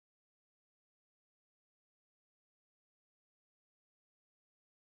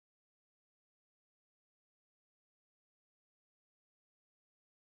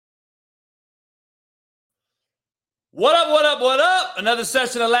What up, what up, what up? Another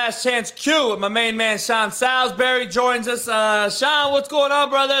session of Last Chance Q with my main man, Sean Salisbury, joins us. Sean, what's going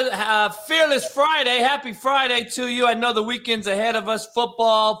on, brother? Fearless Friday. Happy Friday to you. I know the weekend's ahead of us.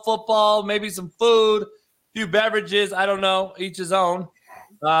 Football, maybe some food, a few beverages. I don't know. Each his own.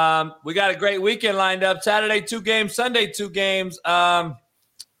 We got a great weekend lined up. Saturday, 2 games. Sunday, 2 games.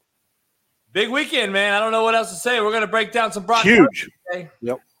 Big weekend, man. I don't know what else to say. We're going to break down some Brock. Huge.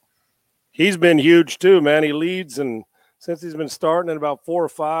 Yep. He's been huge too, man. He leads, and since he's been starting in about 4 or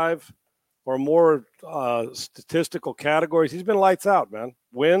 5 or more statistical categories, he's been lights out, man.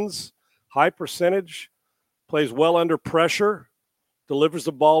 Wins, high percentage, plays well under pressure, delivers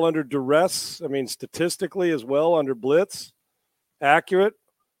the ball under duress. I mean, statistically as well under blitz, accurate,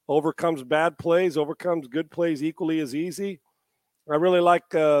 overcomes bad plays, overcomes good plays equally as easy. I really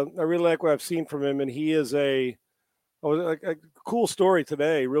like what I've seen from him, and he is a cool story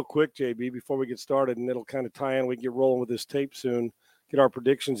today, real quick, JB, before we get started, and it'll kind of tie in. We can get rolling with this tape soon, get our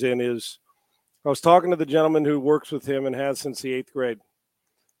predictions in. I was talking to the gentleman who works with him and has since the 8th grade,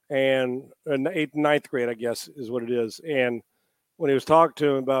 and 8th, 9th grade, I guess, is what it is. And when he was talking to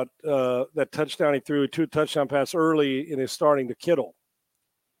him about that touchdown he threw, 2 touchdown pass early in his starting to Kittle.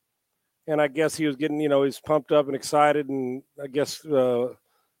 And I guess he was getting, he's pumped up and excited. And I guess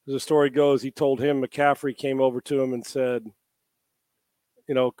as the story goes, he told him McCaffrey came over to him and said,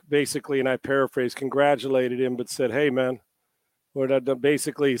 basically, and I paraphrase, congratulated him, but said, hey, man, we're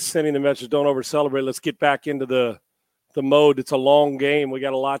basically sending the message, don't over-celebrate. Let's get back into the mode. It's a long game. We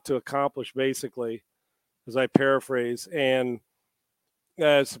got a lot to accomplish, basically, as I paraphrase. And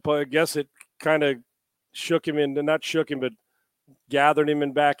I guess it kind of shook him into, not shook him, but gathered him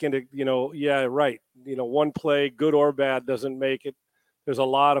and back into, yeah, right. One play, good or bad, doesn't make it. There's a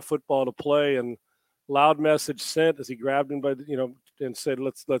lot of football to play, and loud message sent as he grabbed him by, and said,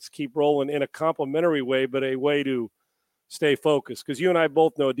 let's keep rolling in a complimentary way, but a way to stay focused. Because you and I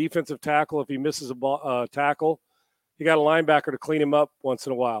both know a defensive tackle, if he misses a tackle, you got a linebacker to clean him up once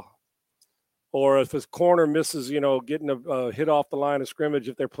in a while. Or if his corner misses, getting a hit off the line of scrimmage,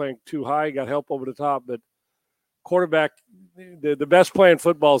 if they're playing too high, you got help over the top. But quarterback, the best play in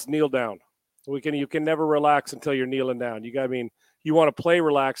football is kneel down. You can never relax until you're kneeling down. You want to play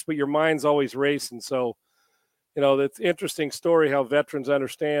relaxed, but your mind's always racing. So, that's an interesting story how veterans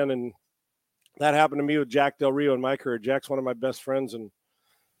understand. And that happened to me with Jack Del Rio in my career. Jack's one of my best friends, and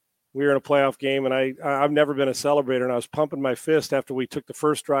we were in a playoff game, and I've never been a celebrator, and I was pumping my fist after we took the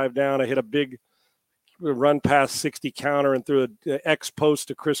first drive down. I hit a big run past 60 counter and threw an X post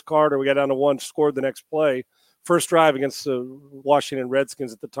to Chris Carter. We got down to 1, scored the next play. First drive against the Washington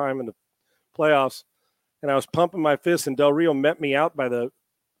Redskins at the time in the playoffs. And I was pumping my fist, and Del Rio met me out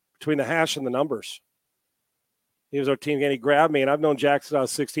between the hash and the numbers. He was our team, and he grabbed me, and I've known Jack since I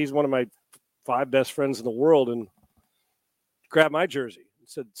was 6. He's one of my 5 best friends in the world, and grabbed my jersey and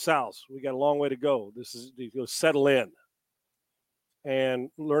said, Sal's, we got a long way to go. Settle in. And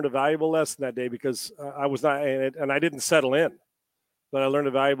learned a valuable lesson that day, because I was not, and I didn't settle in, but I learned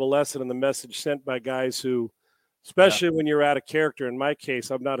a valuable lesson in the message sent by guys who, especially when you're out of character. In my case,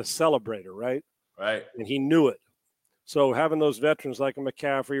 I'm not a celebrator, right? Right. And he knew it. So having those veterans like a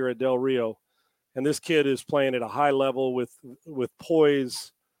McCaffrey or a Del Rio, and this kid is playing at a high level with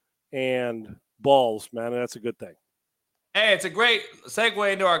poise and balls, man, and that's a good thing. Hey, it's a great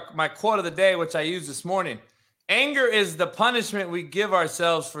segue into my quote of the day, which I used this morning. Anger is the punishment we give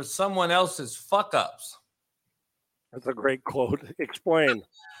ourselves for someone else's fuck-ups. That's a great quote. Explain.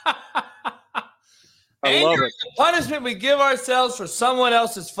 I love it. The punishment we give ourselves for someone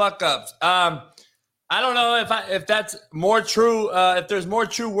else's fuck-ups. I don't know if that's more true. If there's more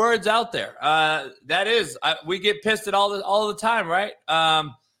true words out there, that is. We get pissed at all the time, right?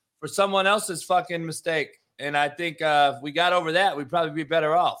 For someone else's fucking mistake, and I think if we got over that, we'd probably be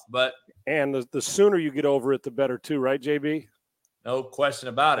better off. And the sooner you get over it, the better too, right, JB? No question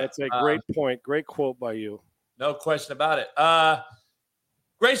about it. That's a great point. Great quote by you. No question about it.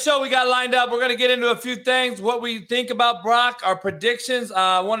 Great show we got lined up. We're going to get into a few things, what we think about Brock, our predictions.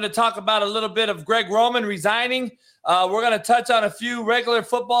 I wanted to talk about a little bit of Greg Roman resigning. We're going to touch on a few regular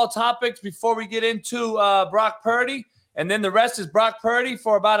football topics before we get into Brock Purdy. And then the rest is Brock Purdy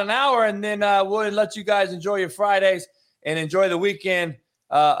for about an hour. And then we'll let you guys enjoy your Fridays and enjoy the weekend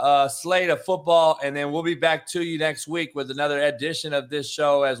slate of football. And then we'll be back to you next week with another edition of this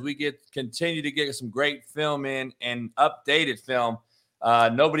show as we continue to get some great film in and updated film.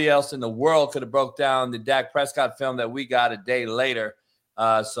 Nobody else in the world could have broke down the Dak Prescott film that we got a day later.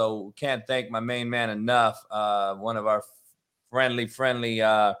 So can't thank my main man enough. One of our friendly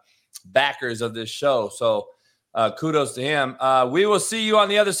backers of this show. So kudos to him. We will see you on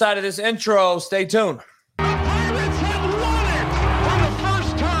the other side of this intro. Stay tuned.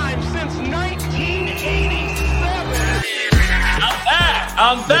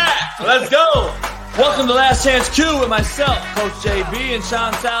 I'm back. Let's go. Welcome to Last Chance Q with myself, Coach JB and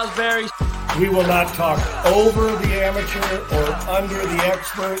Sean Salisbury. We will not talk over the amateur or under the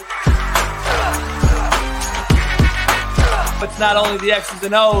expert. It's not only the X's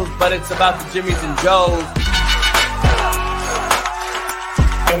and O's, but it's about the Jimmies and Joes.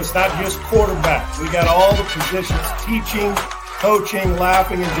 And it's not just quarterback. We got all the positions, teaching, coaching,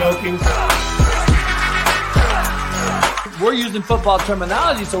 laughing, and joking. We're using football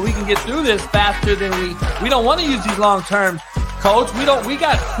terminology so we can get through this faster than we don't want to use these long terms, Coach. We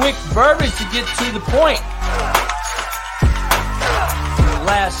got quick verbiage to get to the point.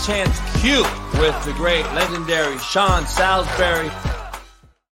 Last Chance Q with the great, legendary Sean Salisbury.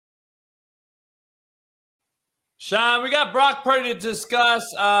 Sean, we got Brock Purdy to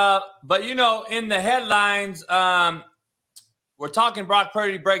discuss, but in the headlines, we're talking Brock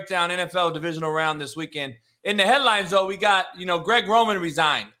Purdy breakdown NFL divisional round this weekend. In the headlines, though, we got, Greg Roman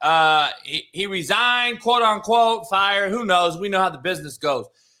resigned. He resigned, quote unquote, fired. Who knows? We know how the business goes.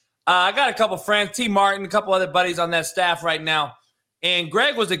 I got a couple friends, T. Martin, a couple other buddies on that staff right now. And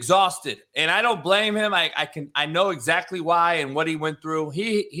Greg was exhausted, and I don't blame him. I know exactly why and what he went through.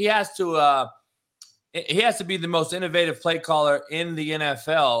 He has to be the most innovative play caller in the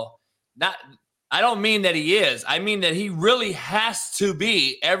NFL. I don't mean that he is. I mean that he really has to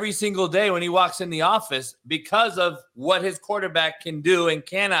be every single day when he walks in the office because of what his quarterback can do and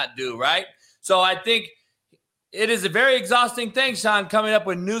cannot do, right? So I think it is a very exhausting thing, Sean, coming up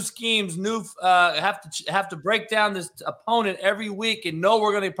with new schemes, have to break down this opponent every week and know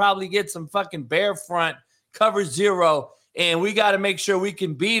we're going to probably get some fucking bear front, cover zero, and we got to make sure we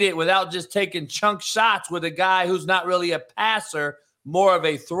can beat it without just taking chunk shots with a guy who's not really a passer, more of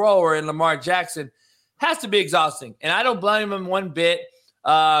a thrower in Lamar Jackson. Has to be exhausting, and I don't blame him one bit.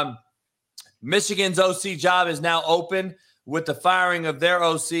 Michigan's OC job is now open with the firing of their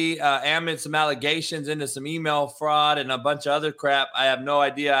OC amid some allegations into some email fraud and a bunch of other crap. I have no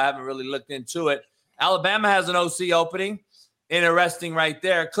idea. I haven't really looked into it. Alabama has an OC opening. Interesting right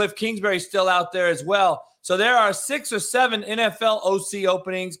there. Cliff Kingsbury's still out there as well. So there are 6 or 7 NFL OC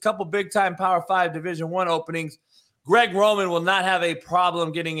openings, a couple big-time Power 5 Division I openings. Greg Roman will not have a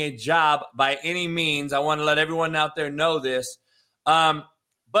problem getting a job by any means. I want to let everyone out there know this. But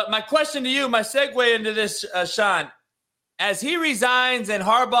my question to you, my segue into this, Sean, as he resigns and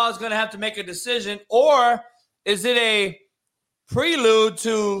Harbaugh is going to have to make a decision, or is it a prelude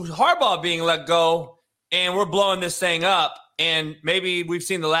to Harbaugh being let go and we're blowing this thing up and maybe we've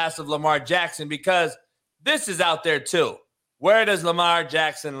seen the last of Lamar Jackson? Because this is out there too. Where does Lamar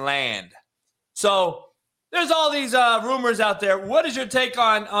Jackson land? So there's all these rumors out there. What is your take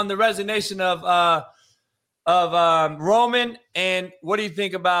on the resignation of Roman, and what do you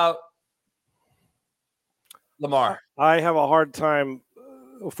think about Lamar? I have a hard time.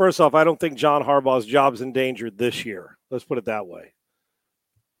 First off, I don't think John Harbaugh's job's in danger this year. Let's put it that way.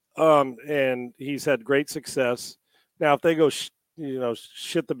 And he's had great success. Now, if they go,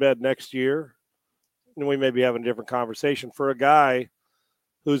 shit the bed next year, then we may be having a different conversation. For a guy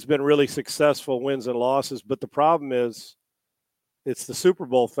who's been really successful, wins and losses, but the problem is, it's the Super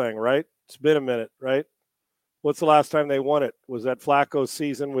Bowl thing, right? It's been a minute, right? What's the last time they won it? Was that Flacco's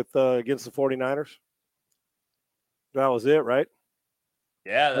season with against the 49ers? That was it, right?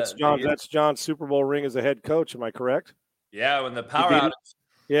 Yeah. That's John's Super Bowl ring as a head coach. Am I correct? Yeah, when the power outage.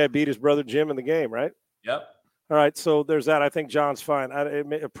 Yeah, beat his brother Jim in the game, right? Yep. All right, so there's that. I think John's fine.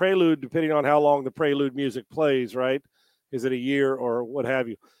 A prelude, depending on how long the prelude music plays, right? Is it a year or what have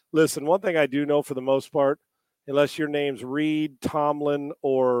you? Listen, one thing I do know for the most part, unless your name's Reed, Tomlin,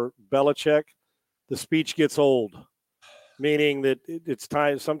 or Belichick, the speech gets old, meaning that it's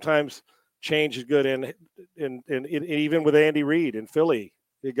time. Sometimes change is good, and even with Andy Reid in Philly,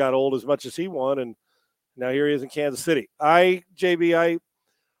 it got old as much as he won, and now here he is in Kansas City.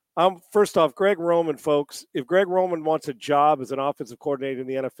 I'm first off, Greg Roman, folks. If Greg Roman wants a job as an offensive coordinator in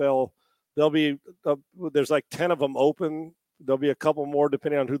the NFL, there's like 10 of them open. There'll be a couple more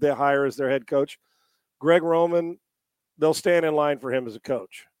depending on who they hire as their head coach. Greg Roman, they'll stand in line for him as a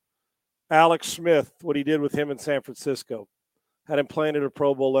coach. Alex Smith, what he did with him in San Francisco, had him playing at a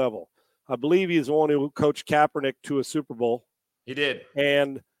Pro Bowl level. I believe he's the one who coached Kaepernick to a Super Bowl. He did.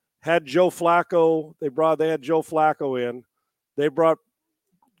 And had Joe Flacco. They had Joe Flacco in.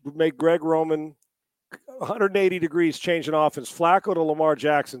 Made Greg Roman 180 degrees change in offense. Flacco to Lamar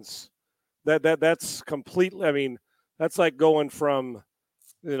Jackson's. That's completely. I mean, that's like going from,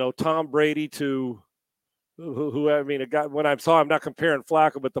 Tom Brady to a guy. When I'm not comparing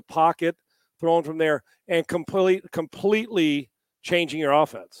Flacco, but the pocket thrown from there and completely changing your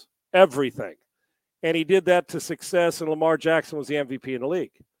offense, everything. And he did that to success, and Lamar Jackson was the MVP in the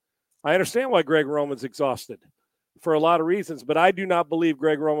league. I understand why Greg Roman's exhausted for a lot of reasons, but I do not believe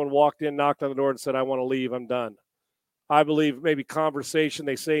Greg Roman walked in, knocked on the door, and said, I want to leave, I'm done. I believe maybe conversation,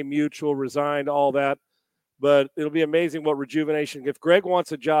 they say mutual, resigned, all that. But it'll be amazing what rejuvenation. If Greg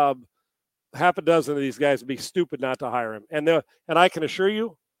wants a job, half a dozen of these guys would be stupid not to hire him. And I can assure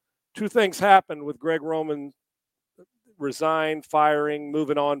you, two things happened with Greg Roman resign, firing,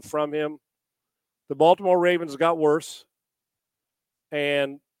 moving on from him. The Baltimore Ravens got worse,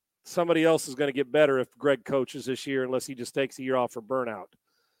 and somebody else is going to get better if Greg coaches this year unless he just takes a year off for burnout.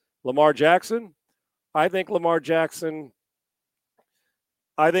 Lamar Jackson, I think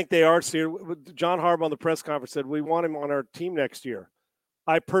they are serious. John Harbaugh on the press conference said, we want him on our team next year.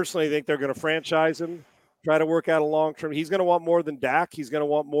 I personally think they're going to franchise him, try to work out a long-term. He's going to want more than Dak. He's going to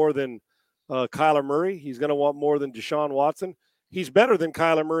want more than Kyler Murray. He's going to want more than Deshaun Watson. He's better than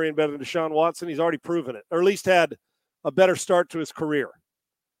Kyler Murray and better than Deshaun Watson. He's already proven it, or at least had a better start to his career.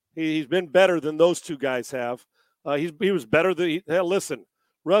 He's been better than those two guys have. He was better than – listen,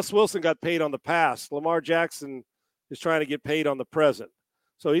 Russ Wilson got paid on the past. Lamar Jackson is trying to get paid on the present.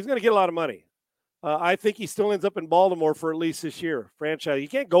 So he's going to get a lot of money. I think he still ends up in Baltimore for at least this year. Franchise. He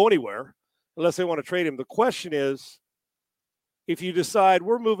can't go anywhere unless they want to trade him. The question is, if you decide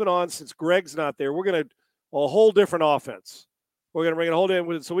we're moving on since Greg's not there, we're going to – a whole different offense. We're going to bring it a whole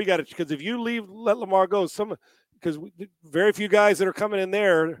different – so we got to – because if you let Lamar go, because very few guys that are coming in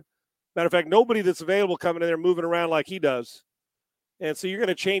there – matter of fact, nobody that's available coming in there moving around like he does. And so you're going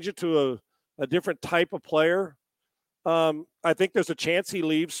to change it to a different type of player. I think there's a chance he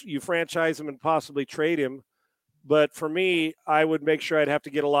leaves. You franchise him and possibly trade him. But for me, I would make sure I'd have to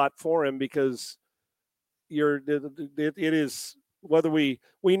get a lot for him because it is whether we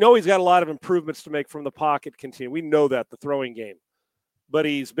know he's got a lot of improvements to make from the pocket continue. We know that, the throwing game. But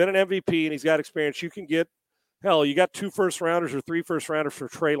he's been an MVP and he's got experience. You can get, hell, you got 2 first-rounders or 3 first-rounders for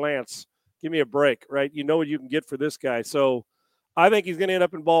Trey Lance. Give me a break, right? You know what you can get for this guy. So I think he's going to end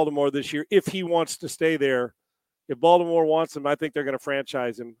up in Baltimore this year if he wants to stay there. If Baltimore wants him, I think they're going to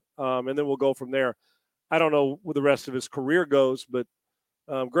franchise him, and then we'll go from there. I don't know where the rest of his career goes, but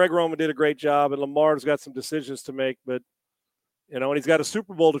Greg Roman did a great job, and Lamar's got some decisions to make. But, and he's got a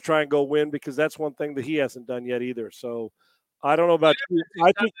Super Bowl to try and go win because that's one thing that he hasn't done yet either. So I don't know about you.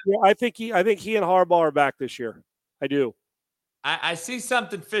 I think he and Harbaugh are back this year. I do. I see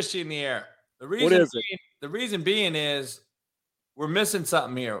something fishy in the air. The reason being is we're missing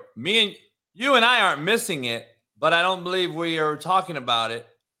something here. You and I aren't missing it, but I don't believe we are talking about it.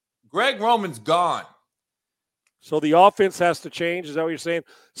 Greg Roman's gone. So the offense has to change. Is that what you're saying?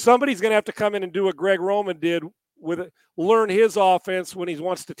 Somebody's going to have to come in and do what Greg Roman did learn his offense when he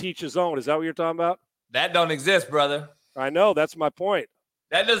wants to teach his own. Is that what you're talking about? That don't exist, brother. I know. That's my point.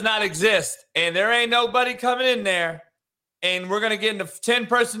 That does not exist. And there ain't nobody coming in there. And we're going to get into 10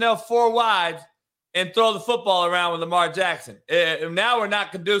 personnel, 4 wide, and throw the football around with Lamar Jackson. Now we're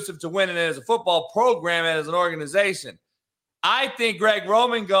not conducive to winning it as a football program and as an organization. I think Greg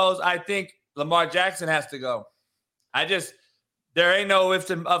Roman goes. I think Lamar Jackson has to go. There ain't no ifs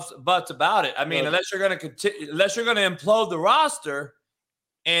and buts about it. I mean, unless you're going to implode the roster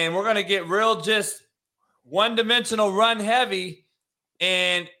and we're going to get real just one-dimensional run heavy,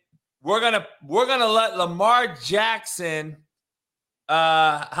 and we're gonna let Lamar Jackson,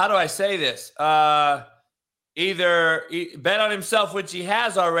 how do I say this? Either bet on himself, which he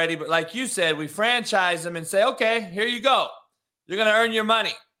has already, but like you said, we franchise him and say, okay, here you go. You're gonna earn your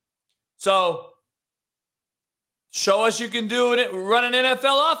money. So show us you can do it, run an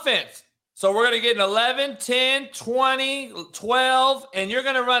NFL offense. So we're going to get an 11, 10, 20, 12, and you're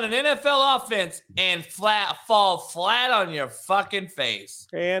going to run an NFL offense and fall flat on your fucking face.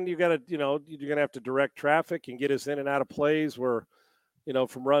 And you got to, you're going to have to direct traffic and get us in and out of plays where,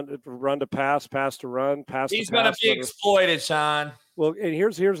 from run to pass, pass to run, pass to pass. He's going to be exploited, Sean. Well, and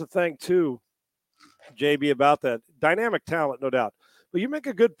here's the thing too, JB, about that. Dynamic talent, no doubt. But you make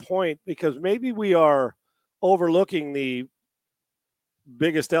a good point because maybe we are overlooking the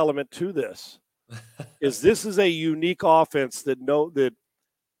biggest element to this this is a unique offense that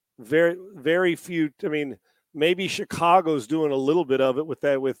very, very few. I mean, maybe Chicago's doing a little bit of it with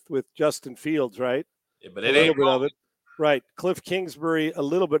that with Justin Fields, right? Yeah, but it ain't a little bit of it, right? Cliff Kingsbury a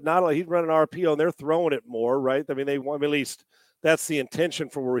little bit. Not only he's running RPO and they're throwing it more, right? I mean, at least that's the intention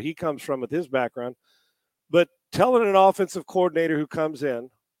for where he comes from with his background. But telling an offensive coordinator who comes in,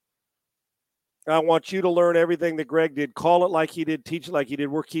 I want you to learn everything that Greg did. Call it like he did. Teach it like he did.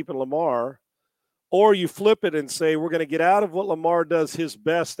 We're keeping Lamar. Or you flip it and say, we're going to get out of what Lamar does his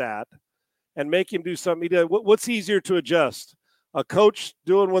best at and make him do something he did. What's easier to adjust? A coach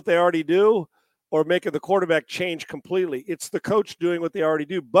doing what they already do or making the quarterback change completely. It's the coach doing what they already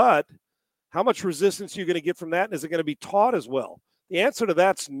do. But how much resistance are you going to get from that? And is it going to be taught as well? The answer to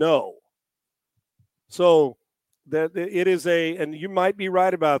that's no. So that it is and you might be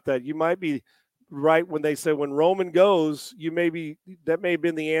right about that. You might be right when they say when Roman goes, that may have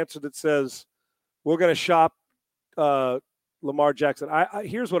been the answer that says we're going to shop Lamar Jackson.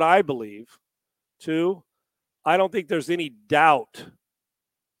 Here's what I believe, too. I don't think there's any doubt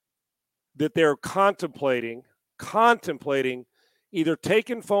that they're contemplating either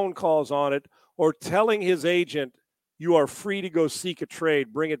taking phone calls on it or telling his agent, you are free to go seek a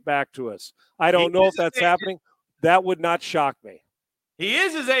trade, bring it back to us. I don't know if that's happening. That would not shock me. He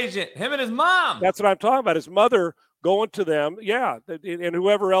is his agent, him and his mom. That's what I'm talking about. His mother going to them, and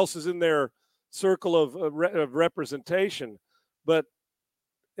whoever else is in their circle of representation.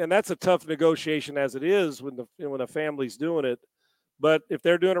 And that's a tough negotiation as it is when the family's doing it. But if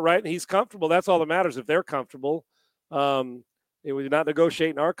they're doing it right and he's comfortable, that's all that matters. If they're comfortable, we're not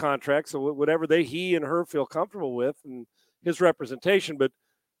negotiating our contract. So whatever he and her feel comfortable with and his representation. But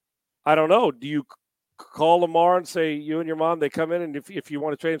I don't know. Do you call Lamar and say, you and your mom, they come in, and if you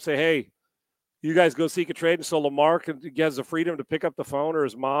want to trade him, say, hey, you guys go seek a trade, and so Lamar has the freedom to pick up the phone, or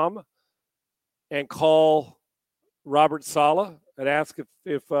his mom, and call Robert Saleh and ask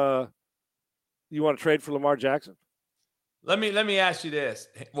if you want to trade for Lamar Jackson? Let me ask you this.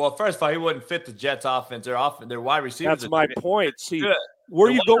 Well, first of all, he wouldn't fit the Jets' offense. Their wide receivers. That's my point. See, where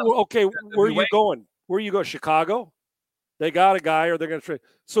you go? Okay, where are you going? Where you go? Chicago? They got a guy, or they're going to trade.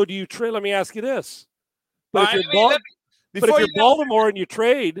 So do you trade? Let me ask you this. But if you're Baltimore and you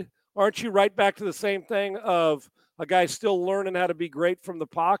trade, aren't you right back to the same thing of a guy still learning how to be great from the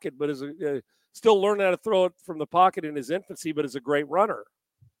pocket, but is still learning how to throw it from the pocket in his infancy, but is a great runner?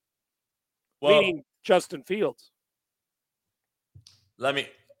 Meaning Justin Fields. I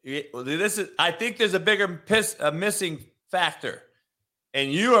think there's a bigger missing factor, and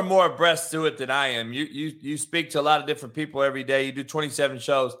you are more abreast to it than I am. You speak to a lot of different people every day. You do 27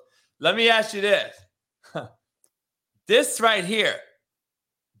 shows. Let me ask you this. This right here,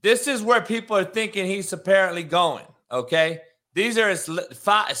 this is where people are thinking he's apparently going, okay? These are his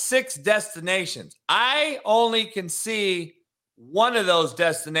 6 destinations. I only can see one of those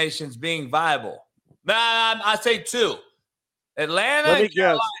destinations being viable. I say 2. Atlanta Let me and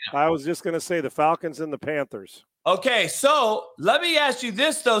Carolina. guess. I was just going to say the Falcons and the Panthers. Okay, so let me ask you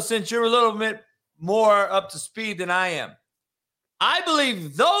this, though, since you're a little bit more up to speed than I am. I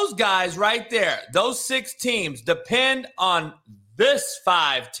believe those guys right there, those 6 teams, depend on this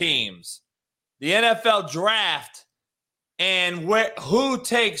 5 teams, the NFL draft, and who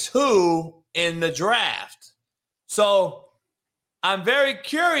takes who in the draft. So I'm very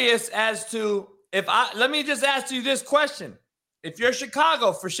curious as to let me just ask you this question. If you're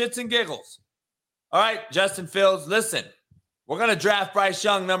Chicago, for shits and giggles, all right, Justin Fields, listen, we're going to draft Bryce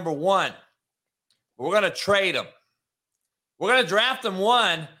Young number 1. We're going to trade him. We're going to draft him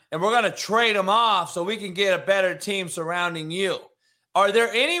 1, and we're going to trade him off so we can get a better team surrounding you. Are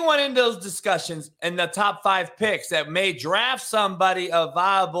there anyone in those discussions in the top 5 picks that may draft somebody of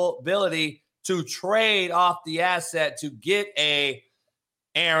viable ability to trade off the asset to get a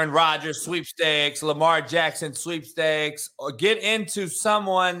Aaron Rodgers sweepstakes, Lamar Jackson sweepstakes, or get into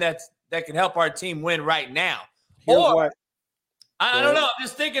someone that can help our team win right now? I don't know. I'm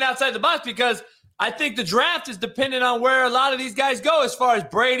just thinking outside the box because I think the draft is dependent on where a lot of these guys go as far as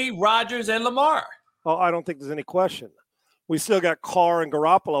Brady, Rodgers, and Lamar. Oh, I don't think there's any question. We still got Carr and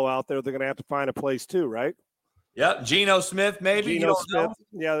Garoppolo out there. They're going to have to find a place too, right? Yep. Geno Smith, maybe. Geno Smith.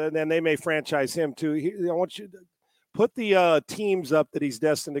 Yeah, and then they may franchise him too. I want you to put the teams up that he's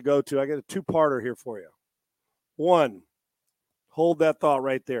destined to go to. I got a 2-parter here for you. 1, hold that thought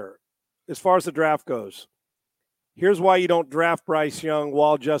right there. As far as the draft goes, here's why you don't draft Bryce Young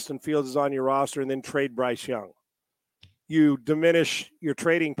while Justin Fields is on your roster and then trade Bryce Young. You diminish your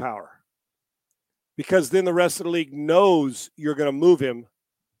trading power because then the rest of the league knows you're going to move him,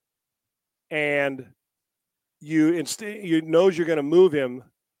 and you knows you're going to move him.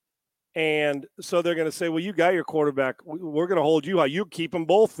 And so they're going to say, well, you got your quarterback. We're going to hold you out. You keep them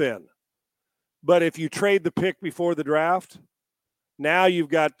both then. But if you trade the pick before the draft, now you've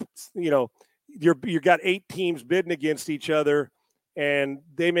got, you've got 8 teams bidding against each other, and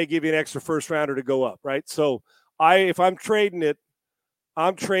they may give you an extra first rounder to go up, right? So if I'm trading it,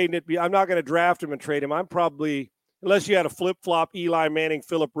 I'm not going to draft him and trade him. I'm probably, unless you had a flip-flop Eli Manning,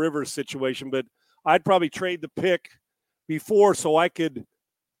 Phillip Rivers situation, but I'd probably trade the pick before so I could,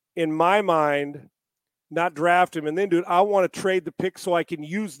 in my mind, not draft him and then do it. I want to trade the pick so I can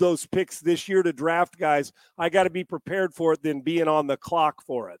use those picks this year to draft guys. I got to be prepared for it than being on the clock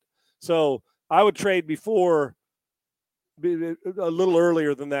for it. So I would trade before, a little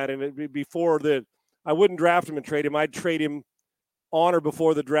earlier than that, and before that. I wouldn't draft him and trade him. I'd trade him on or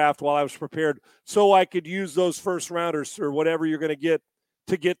before the draft while I was prepared, so I could use those first rounders or whatever you're going to get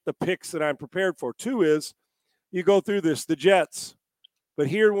the picks that I'm prepared for. 2 is you go through this, the Jets. But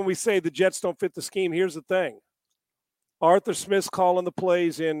here, when we say the Jets don't fit the scheme, here's the thing. Arthur Smith's calling the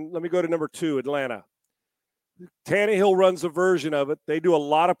plays in, let me go to number 2, Atlanta. Tannehill runs a version of it. They do a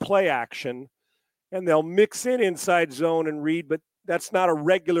lot of play action, and they'll mix in inside zone and read, but that's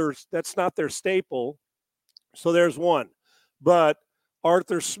not their staple. So there's one. But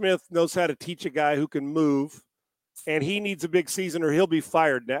Arthur Smith knows how to teach a guy who can move, and he needs a big season or he'll be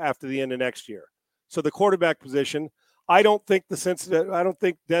fired after the end of next year. So the quarterback position, I don't think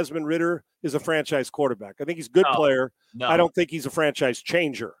Desmond Ridder is a franchise quarterback. I think he's a good player. No. I don't think he's a franchise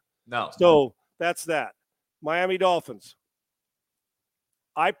changer. No. So that's that. Miami Dolphins.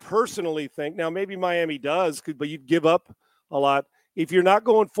 I personally think, now maybe Miami does, but you'd give up a lot. If you're not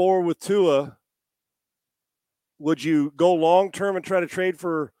going forward with Tua, would you go long-term and try to trade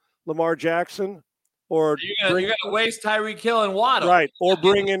for Lamar Jackson? Or you're going to waste Tyreek Hill and Waddle. Right. Or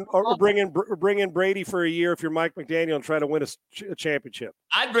bring in Brady for a year if you're Mike McDaniel and try to win a championship.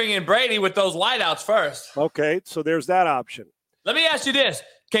 I'd bring in Brady with those wideouts first. Okay, so there's that option. Let me ask you this.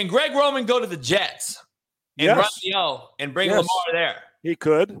 Can Greg Roman go to the Jets and run the O and bring Lamar there? He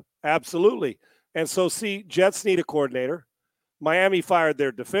could. Absolutely. And so, Jets need a coordinator. Miami fired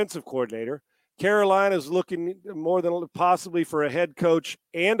their defensive coordinator. Carolina's looking more than possibly for a head coach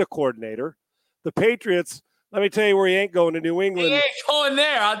and a coordinator. The Patriots, let me tell you where he ain't going, to New England. He ain't going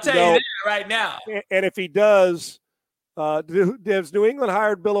there. I'll tell you that right now. And if he does, has New England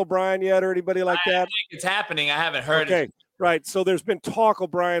hired Bill O'Brien yet or anybody like that? I think it's happening. I haven't heard it. Okay, right. So there's been talk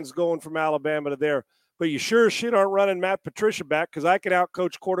O'Brien's going from Alabama to there. But you sure as shit aren't running Matt Patricia back, because I can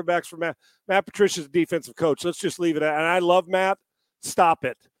outcoach quarterbacks for Matt. Matt Patricia's a defensive coach. Let's just leave it at. And I love Matt. Stop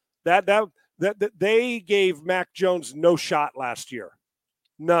it. That they gave Mac Jones no shot last year.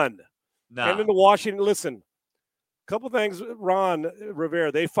 None. No. And in the Washington, listen, a couple things, Ron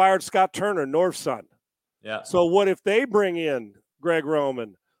Rivera, they fired Scott Turner, Norv's son. Yeah. So what if they bring in Greg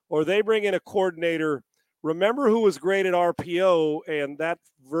Roman or they bring in a coordinator? Remember who was great at RPO and that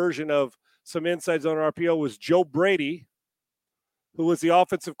version of some inside zone RPO was Joe Brady, who was the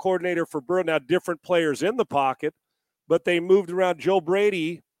offensive coordinator for Burrow. Now, different players in the pocket, but they moved around. Joe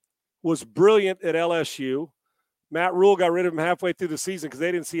Brady was brilliant at LSU. Matt Rule got rid of him halfway through the season because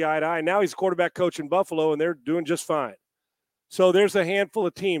they didn't see eye to eye. Now he's quarterback coach in Buffalo, and they're doing just fine. So there's a handful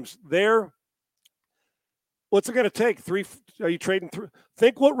of teams there. What's it going to take? 3? Are you trading 3?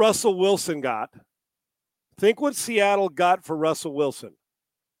 Think what Russell Wilson got. Think what Seattle got for Russell Wilson.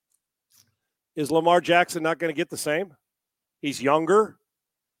 Is Lamar Jackson not going to get the same? He's younger.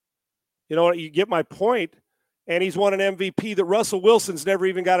 You know what? You get my point. And he's won an MVP that Russell Wilson's never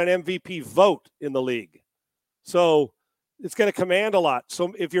even got an MVP vote in the league. So it's going to command a lot.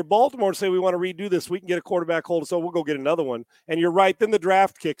 So if you're Baltimore and say we want to redo this, we can get a quarterback hold, so we'll go get another one. And you're right, then the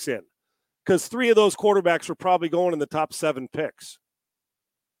draft kicks in. Because 3 of those quarterbacks were probably going in the top 7 picks.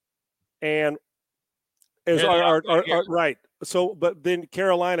 And right. So, but then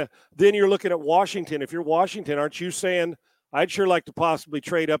Carolina, then you're looking at Washington. If you're Washington, aren't you saying, I'd sure like to possibly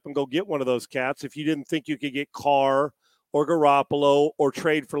trade up and go get one of those cats if you didn't think you could get Carr or Garoppolo or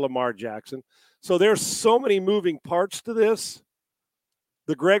trade for Lamar Jackson. So there's so many moving parts to this.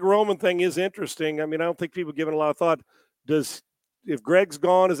 The Greg Roman thing is interesting. I mean, I don't think people give it a lot of thought. If Greg's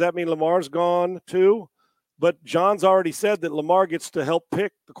gone, does that mean Lamar's gone too? But John's already said that Lamar gets to help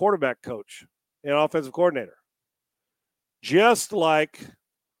pick the quarterback coach and offensive coordinator. Just like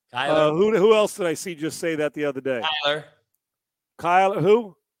who else did I see just say that the other day? Kyler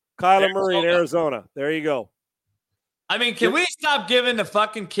Murray in Arizona. There you go. I mean, can we stop giving the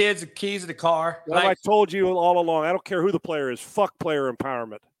fucking kids the keys to the car? Well, I told you all along. I don't care who the player is. Fuck player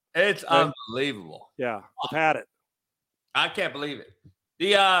empowerment. It's unbelievable. Yeah, I've had it. I can't believe it.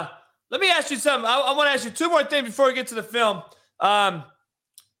 Let me ask you something. I want to ask you 2 more things before we get to the film.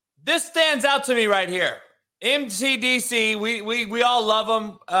 This stands out to me right here. MCDC, we all love him.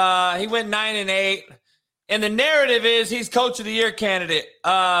 He went 9-8, and the narrative is he's coach of the year candidate.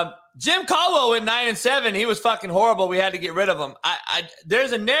 Jim Caldwell went 9-7. He was fucking horrible. We had to get rid of him.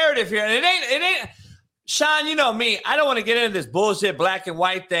 There's a narrative here, and it ain't. Sean, you know me. I don't want to get into this bullshit black and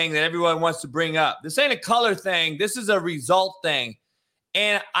white thing that everyone wants to bring up. This ain't a color thing. This is a result thing,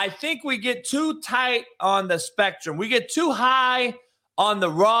 and I think we get too tight on the spectrum. We get too high on the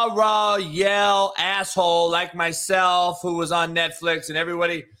rah, yell, asshole like myself who was on Netflix and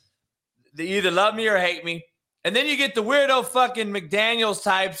everybody, they either love me or hate me. And then you get the weirdo fucking McDaniels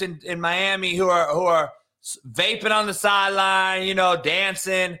types in Miami who are vaping on the sideline, you know,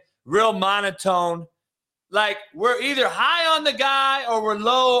 dancing, real monotone. Like, we're either high on the guy or we're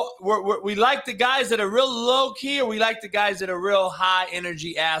low. We like the guys that are real low key, or we like the guys that are real high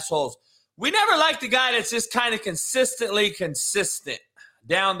energy assholes. We never like the guy that's just kind of consistently consistent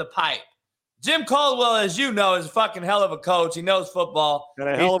down the pipe. Jim Caldwell, as you know, is a fucking hell of a coach. He knows football. And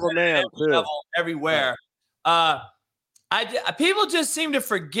a hell of a man, too. Everywhere. People just seem to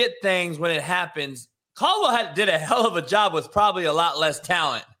forget things when it happens. Caldwell did a hell of a job with probably a lot less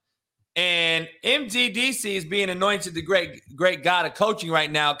talent. And MGDC is being anointed the great god of coaching right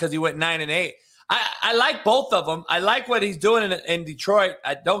now because he went 9-8. I like both of them. I like what he's doing in Detroit.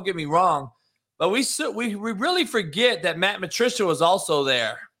 Don't get me wrong. But we really forget that Matt Patricia was also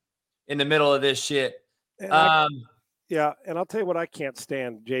there in the middle of this shit. And I'll tell you what I can't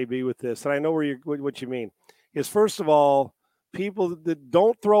stand, JB, with this, and I know what you mean, is first of all, people that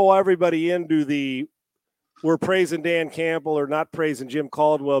don't throw everybody into the we're praising Dan Campbell or not praising Jim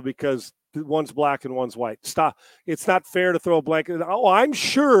Caldwell because one's black and one's white. Stop. It's not fair to throw a blanket. Oh, I'm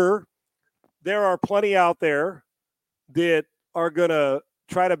sure there are plenty out there that are going to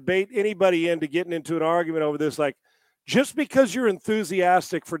try to bait anybody into getting into an argument over this. Like, just because you're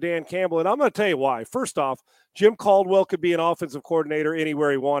enthusiastic for Dan Campbell, and I'm going to tell you why. First off, Jim Caldwell could be an offensive coordinator anywhere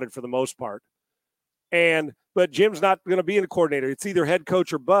he wanted for the most part. But Jim's not going to be a coordinator. It's either head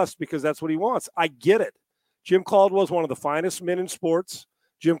coach or bust because that's what he wants. I get it. Jim Caldwell is one of the finest men in sports.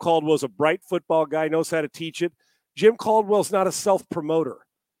 Jim Caldwell's a bright football guy, knows how to teach it. Jim Caldwell's not a self-promoter.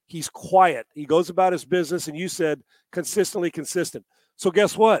 He's quiet. He goes about his business, and you said consistently consistent. So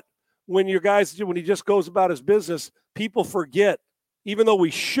guess what? When he just goes about his business, people forget, even though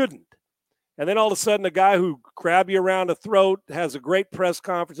we shouldn't. And then all of a sudden, a guy who grab you around the throat, has a great press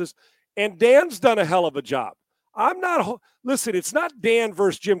conferences, and Dan's done a hell of a job. Listen, it's not Dan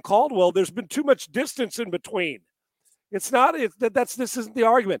versus Jim Caldwell. There's been too much distance in between. This isn't the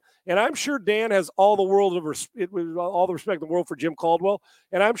argument. And I'm sure Dan has all the respect in the world for Jim Caldwell.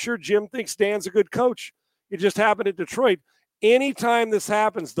 And I'm sure Jim thinks Dan's a good coach. It just happened at Detroit. Anytime this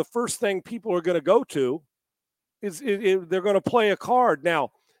happens, the first thing people are going to go to is they're going to play a card.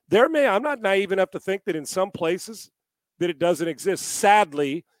 Now, I'm not naive enough to think that in some places that it doesn't exist,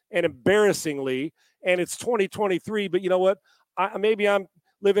 sadly and embarrassingly, and it's 2023, but you know what? Maybe I'm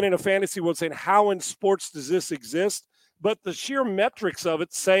living in a fantasy world saying, how in sports does this exist? But the sheer metrics of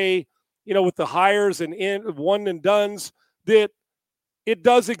it say, with the hires and one and dones, that it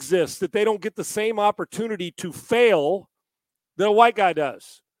does exist, that they don't get the same opportunity to fail that a white guy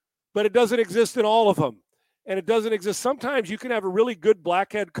does. But it doesn't exist in all of them. And it doesn't exist. Sometimes you can have a really good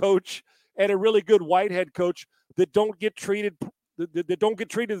black head coach and a really good white head coach that don't get treated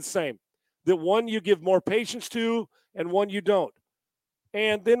the same. That one you give more patience to and one you don't.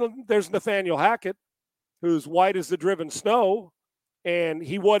 And then there's Nathaniel Hackett, who's white as the driven snow, and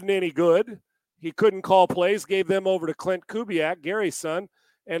he wasn't any good. He couldn't call plays, gave them over to Clint Kubiak, Gary's son,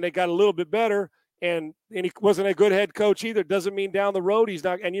 and they got a little bit better, and he wasn't a good head coach either. Doesn't mean down the road he's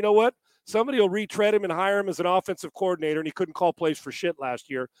not. And you know what? Somebody will retread him and hire him as an offensive coordinator, and he couldn't call plays for shit last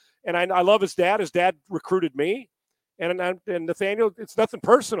year. And I love his dad. His dad recruited me, and Nathaniel, it's nothing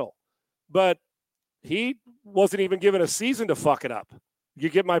personal. But he wasn't even given a season to fuck it up. You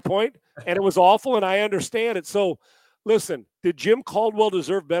get my point? And it was awful, and I understand it. So, listen, did Jim Caldwell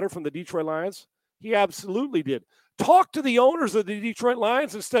deserve better from the Detroit Lions? He absolutely did. Talk to the owners of the Detroit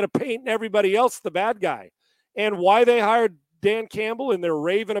Lions instead of painting everybody else the bad guy. And why they hired Dan Campbell and they're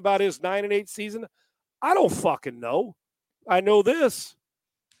raving about his 9-8 season, I don't fucking know. I know this.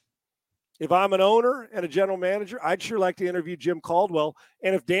 If I'm an owner and a general manager, I'd sure like to interview Jim Caldwell.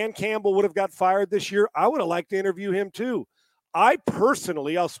 And if Dan Campbell would have got fired this year, I would have liked to interview him too. I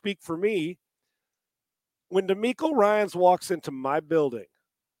personally, I'll speak for me, when DeMeco Ryans walks into my building,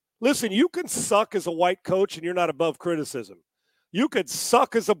 listen, you can suck as a white coach and you're not above criticism. You could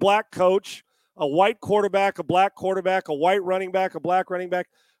suck as a black coach, a white quarterback, a black quarterback, a white running back, a black running back,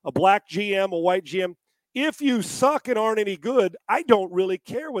 a black GM, a white GM. If you suck and aren't any good, I don't really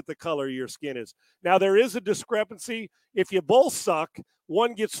care what the color of your skin is. Now, there is a discrepancy. If you both suck,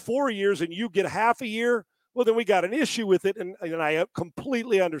 one gets 4 years and you get half a year, well, then we got an issue with it, and I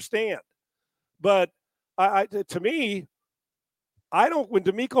completely understand. But to me, when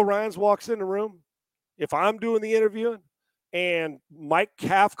DeMeco Ryans walks in the room, if I'm doing the interviewing and Mike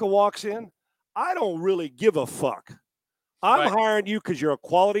Kafka walks in, I don't really give a fuck. I'm hiring you because you're a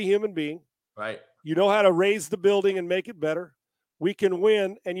quality human being. Right. You know how to raise the building and make it better. We can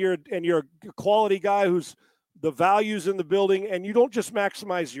win, and you're a quality guy who's the values in the building, and you don't just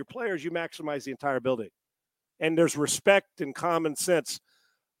maximize your players, you maximize the entire building. and there's respect and common sense.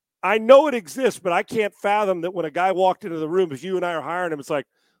 I know it exists, but I can't fathom that when a guy walked into the room, if you and I are hiring him, it's like,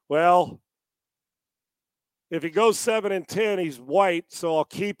 well, if he goes 7-10, he's white, so I'll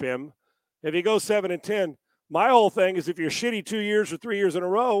keep him. If he goes 7-10, my whole thing is if you're shitty 2 years or 3 years in a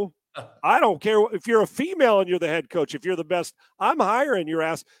row, I don't care if you're a female and you're the head coach. If you're the best, I'm hiring your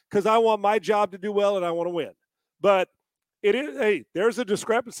ass because I want my job to do well and I want to win. But it is, hey, there's a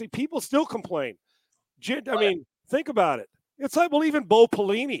discrepancy. People still complain. I mean, think about it. It's like, well, even Bo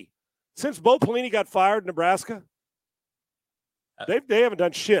Pelini. Since Bo Pelini got fired in Nebraska, they haven't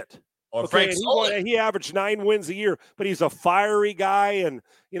done shit. Or Frank Solich. He averaged 9 wins a year, but he's a fiery guy, and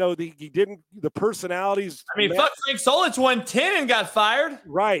the personalities. I mean, fuck, Frank Solich won 10 and got fired.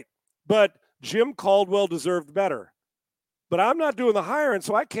 Right, but Jim Caldwell deserved better. But I'm not doing the hiring,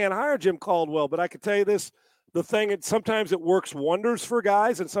 so I can't hire Jim Caldwell. But I can tell you this: the thing, sometimes it works wonders for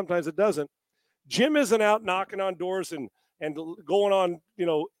guys, and sometimes it doesn't. Jim isn't out knocking on doors and going on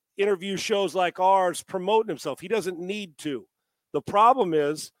interview shows like ours promoting himself. He doesn't need to. The problem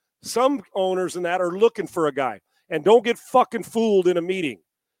is, some owners and that are looking for a guy, and don't get fucking fooled in a meeting.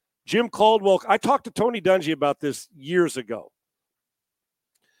 Jim Caldwell, I talked to Tony Dungy about this years ago.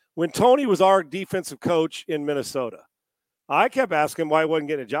 When Tony was our defensive coach in Minnesota, I kept asking him why he wasn't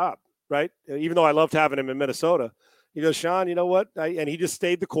getting a job, right? Even though I loved having him in Minnesota. He goes, Sean, you know what? And he just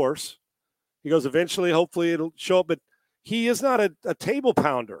stayed the course. He goes, eventually, hopefully it'll show up, but he is not a table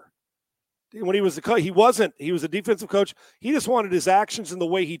pounder. When he was the coach, he wasn't. He was a defensive coach. He just wanted his actions and the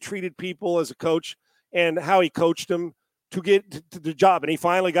way he treated people as a coach and how he coached them to get to the job. And he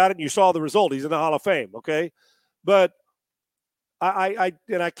finally got it, and you saw the result. He's in the Hall of Fame, okay? But I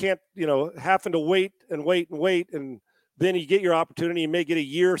can't, having to wait, and then you get your opportunity. You may get a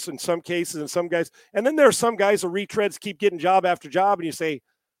year in some cases, and some guys. And then there are some guys, the retreads, keep getting job after job, and you say,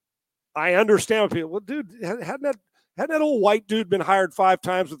 I understand what people. Well, dude, hadn't that old white dude been hired 5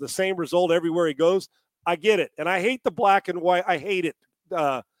 times with the same result everywhere he goes? I get it. And I hate the black and white. I hate it,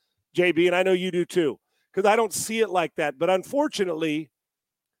 JB, and I know you do too, because I don't see it like that. But unfortunately,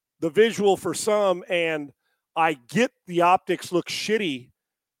 the visual for some, and I get the optics look shitty,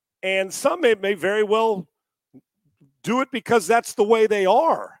 and some may very well do it because that's the way they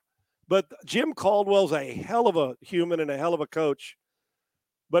are. But Jim Caldwell's a hell of a human and a hell of a coach.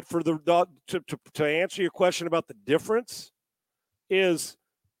 But for to answer your question about the difference is,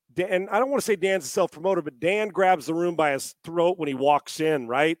 and I don't want to say Dan's a self-promoter, but Dan grabs the room by his throat when he walks in,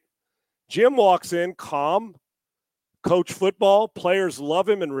 right? Jim walks in calm, coach football, players love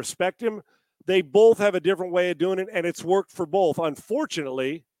him and respect him. They both have a different way of doing it, and it's worked for both.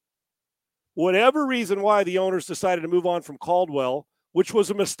 Unfortunately, whatever reason why the owners decided to move on from Caldwell, which was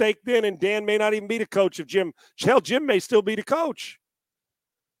a mistake then, and Dan may not even be the coach of Jim. Hell, Jim may still be the coach.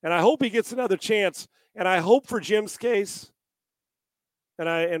 And I hope he gets another chance. And I hope for Jim's case,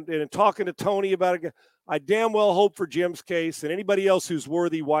 and talking to Tony about it, I damn well hope for Jim's case and anybody else who's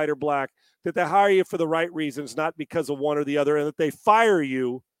worthy, white or black, that they hire you for the right reasons, not because of one or the other, and that they fire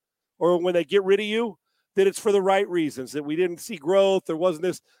you, or when they get rid of you, that it's for the right reasons, that we didn't see growth, there wasn't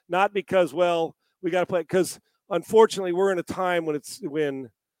this, not because, well, we got to play. Because unfortunately, we're in a time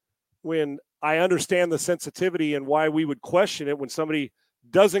when I understand the sensitivity and why we would question it when somebody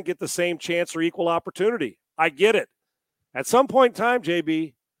doesn't get the same chance or equal opportunity. I get it. At some point in time,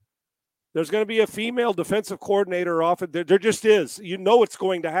 JB, there's going to be a female defensive coordinator off it. There just is. You know it's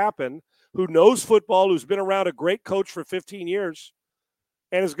going to happen. Who knows football, who's been around a great coach for 15 years,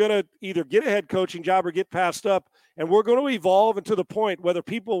 and is going to either get a head coaching job or get passed up. And we're going to evolve into the point, whether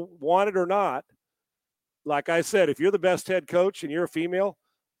people want it or not. Like I said, if you're the best head coach and you're a female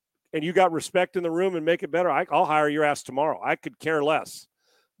and you got respect in the room and make it better, I'll hire your ass tomorrow. I could care less.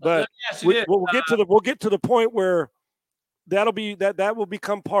 But we'll get to the point where that will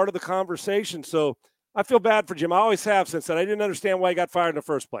become part of the conversation. So I feel bad for Jim. I always have since then. I didn't understand why he got fired in the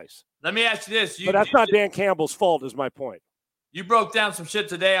first place. Let me ask you this. But that's not Dan Campbell's fault, is my point. You broke down some shit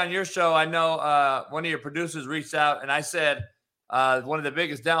today on your show. I know one of your producers reached out, and I said one of the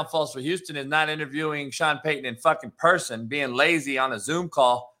biggest downfalls for Houston is not interviewing Sean Payton in fucking person, being lazy on a Zoom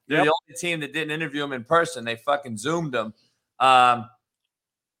call. They're the only team that didn't interview him in person. They fucking Zoomed him.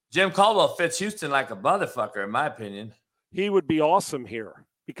 Jim Caldwell fits Houston like a motherfucker, in my opinion. He would be awesome here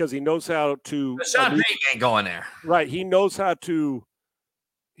because he knows how to. But Sean Payton ain't going there. Right. He knows how to.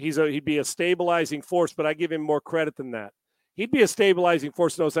 He'd be a stabilizing force, but I give him more credit than that. He'd be a stabilizing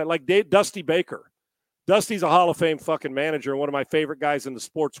force. Knows that, like Dusty Baker. Dusty's a Hall of Fame fucking manager and one of my favorite guys in the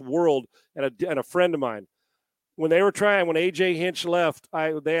sports world, and a friend of mine. When AJ Hinch left,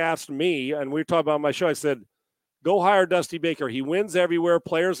 they asked me, and we were talking about my show. I said, go hire Dusty Baker. He wins everywhere.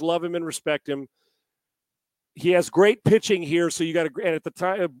 Players love him and respect him. he has great pitching here. So you got to, and at the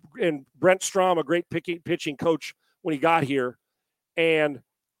time, and Brent Strom, a great pitching coach when he got here. And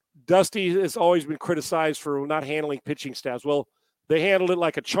Dusty has always been criticized for not handling pitching staffs. Well, they handled it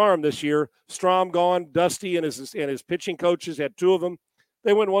like a charm this year. Strom gone, Dusty and his pitching coaches had two of them.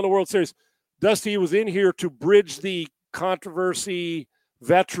 They went and won the World Series. Dusty was in here to bridge the controversy,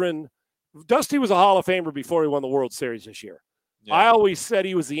 veteran. Dusty was a Hall of Famer before he won the World Series this year. Yeah. I always said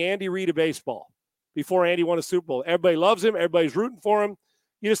he was the Andy Reid of baseball before Andy won a Super Bowl. Everybody loves him. Everybody's rooting for him.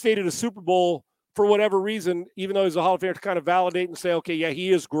 You just needed a Super Bowl for whatever reason, even though he's a Hall of Famer, to kind of validate and say, okay, yeah,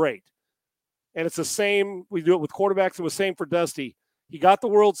 he is great. And it's the same. We do it with quarterbacks. It was the same for Dusty. He got the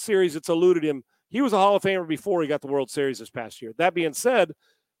World Series. It's eluded him. He was a Hall of Famer before he got the World Series this past year. That being said,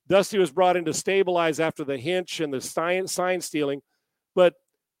 Dusty was brought in to stabilize after the Hinch and the sign stealing. But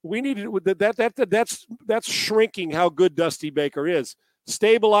we needed that's shrinking how good Dusty Baker is.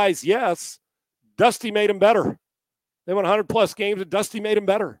 Stabilize, yes. Dusty made him better. They won 100-plus games, and Dusty made him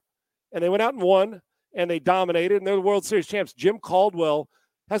better. And they went out and won, and they dominated, and they're the World Series champs. Jim Caldwell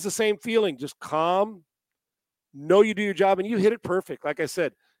has the same feeling, just calm, know you do your job, and you hit it perfect. Like I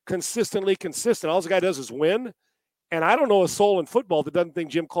said, consistently consistent. All the guy does is win. And I don't know a soul in football that doesn't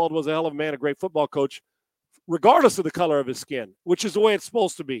think Jim Caldwell's a hell of a man, a great football coach, regardless of the color of his skin, which is the way it's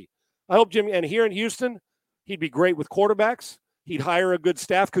supposed to be. I hope Jim, and here in Houston, he'd be great with quarterbacks. He'd hire a good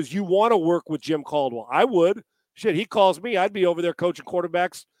staff because you want to work with Jim Caldwell. I would. Shit, he calls me. I'd be over there coaching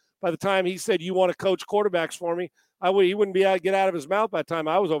quarterbacks. By the time he said, you want to coach quarterbacks for me, he wouldn't be able to get out of his mouth by the time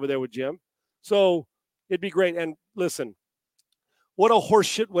I was over there with Jim. So it'd be great. And listen, what a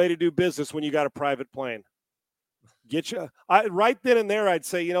horseshit way to do business when you got a private plane. Right then and there, I'd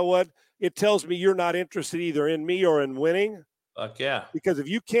say, you know what? It tells me you're not interested either in me or in winning. Fuck yeah. Because if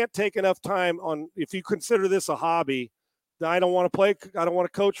you can't take enough time if you consider this a hobby, then I don't want to play. I don't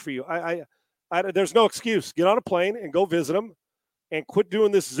want to coach for you. There's no excuse. Get on a plane and go visit them and quit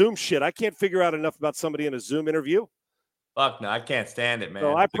doing this Zoom shit. I can't figure out enough about somebody in a Zoom interview. Fuck no, I can't stand it, man.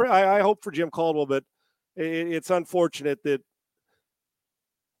 So I hope for Jim Caldwell, but it's unfortunate that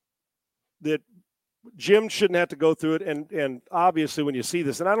Jim shouldn't have to go through it. And obviously when you see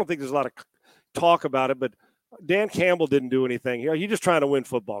this, and I don't think there's a lot of talk about it, but Dan Campbell didn't do anything. He's just trying to win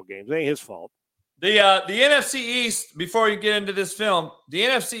football games. It ain't his fault. The NFC East, before you get into this film, the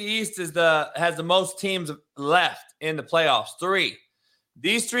NFC East has the most teams left in the playoffs. 3.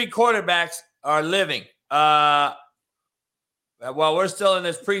 These 3 quarterbacks are living. While we're still in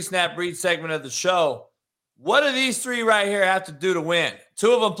this pre-snap read segment of the show, what do these 3 right here have to do to win?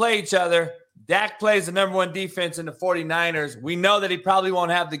 2 of them play each other. Dak plays the number 1 defense in the 49ers. We know that he probably won't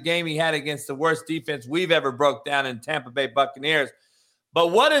have the game he had against the worst defense we've ever broke down in Tampa Bay Buccaneers.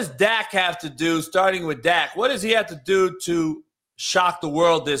 But what does Dak have to do, starting with Dak? What does he have to do to shock the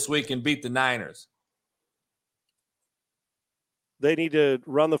world this week and beat the Niners? They need to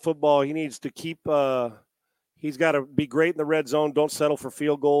run the football. He needs to keep he's got to be great in the red zone. Don't settle for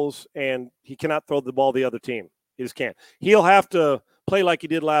field goals. And he cannot throw the ball to the other team. He just can't. He'll have to play like he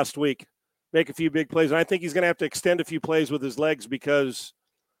did last week, make a few big plays. And I think he's going to have to extend a few plays with his legs because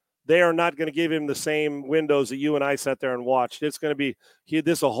they are not going to give him the same windows that you and I sat there and watched. It's going to be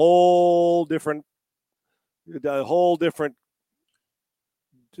a whole different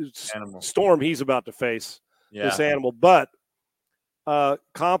animal storm he's about to face. Yeah. This animal, but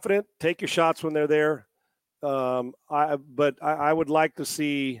confident. Take your shots when they're there. I would like to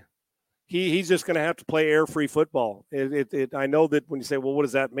see. He's just going to have to play air-free football. I know that when you say, well, what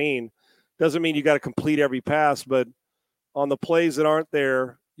does that mean? Doesn't mean you got to complete every pass, but on the plays that aren't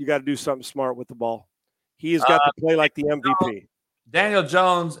there, you got to do something smart with the ball. He has got to play like the MVP. Daniel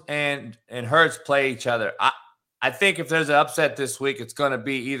Jones and Hurts play each other. I think if there's an upset this week, it's going to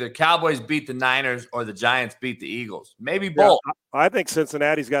be either Cowboys beat the Niners or the Giants beat the Eagles. Maybe both. Yeah, I think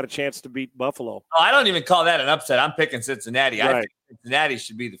Cincinnati's got a chance to beat Buffalo. Oh, I don't even call that an upset. I'm picking Cincinnati. Right. I think Cincinnati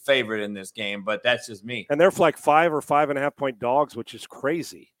should be the favorite in this game, but that's just me. And they're like 5 or 5.5 point dogs, which is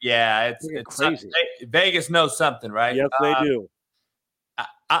crazy. Yeah, it's crazy. Vegas knows something, right? Yes, they do.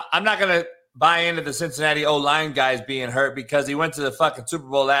 I'm not going to buy into the Cincinnati O-line guys being hurt because he went to the fucking Super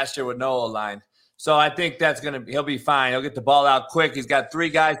Bowl last year with no O-line. So I think he'll be fine. He'll get the ball out quick. He's got 3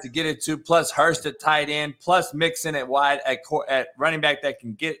 guys to get it to, plus Hurst at tight end, plus Mixon at wide at running back that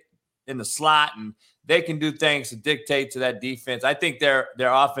can get in the slot, and they can do things to dictate to that defense. I think their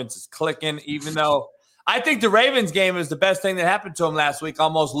offense is clicking, even though I think the Ravens game is the best thing that happened to them last week,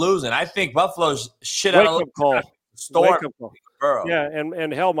 almost losing. I think Buffalo's shit out of call. Storm. Burrow. Yeah,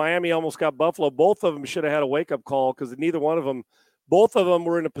 and hell, Miami almost got Buffalo. Both of them should have had a wake-up call because neither one of them – both of them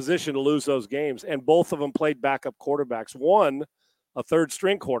were in a position to lose those games, and both of them played backup quarterbacks. One, a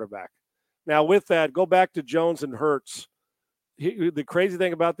third-string quarterback. Now, with that, go back to Jones and Hurts. The crazy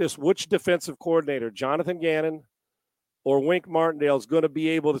thing about this, which defensive coordinator, Jonathan Gannon or Wink Martindale, is going to be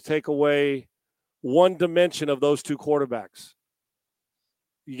able to take away one dimension of those two quarterbacks?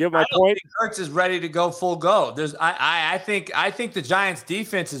 You get my point? I think Hurts is ready to go full go. I think the Giants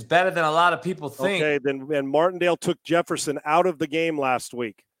defense is better than a lot of people think. Okay, and Martindale took Jefferson out of the game last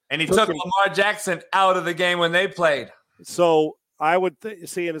week. And he took Lamar Jackson out of the game when they played. So I would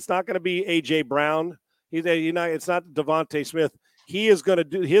see, and it's not going to be A.J. Brown. It's not Devontae Smith. He is going to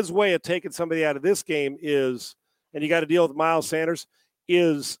do his way of taking somebody out of this game is, and you got to deal with Miles Sanders,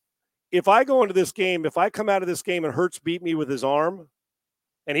 is if I go into this game, if I come out of this game and Hurts beat me with his arm,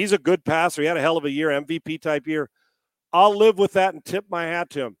 and he's a good passer, he had a hell of a year, MVP type year, I'll live with that and tip my hat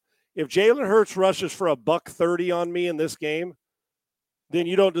to him. If Jalen Hurts rushes for $130 on me in this game, then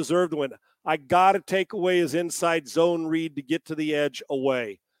you don't deserve to win. I got to take away his inside zone read to get to the edge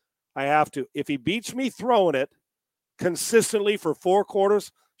away. I have to. If he beats me throwing it consistently for 4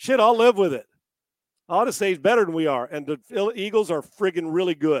 quarters, shit, I'll live with it. I'll just say he's better than we are. And the Eagles are friggin'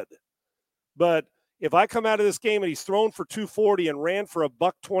 really good. But if I come out of this game and he's thrown for 240 and ran for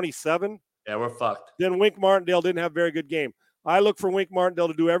 $127, yeah, we're fucked. Then Wink Martindale didn't have a very good game. I look for Wink Martindale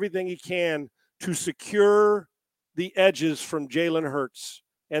to do everything he can to secure the edges from Jalen Hurts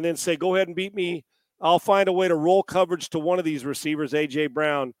and then say, go ahead and beat me. I'll find a way to roll coverage to one of these receivers, A.J.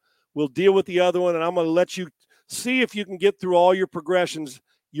 Brown. We'll deal with the other one, and I'm going to let you see if you can get through all your progressions.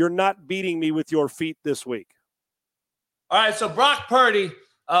 You're not beating me with your feet this week. All right, so Brock Purdy,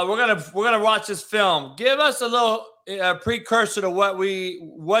 we're gonna watch this film. Give us a little precursor to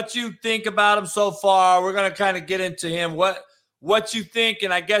what you think about him so far. We're gonna kind of get into him. What you think,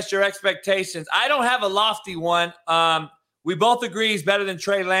 and I guess your expectations. I don't have a lofty one. We both agree he's better than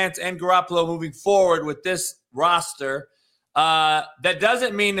Trey Lance and Garoppolo moving forward with this roster. That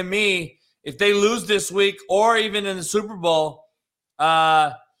doesn't mean to me if they lose this week or even in the Super Bowl,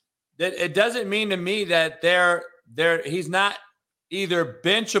 that it doesn't mean to me that he's not either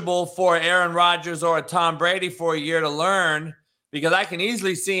benchable for Aaron Rodgers or a Tom Brady for a year to learn, because I can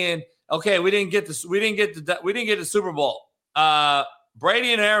easily see we didn't get the Super Bowl.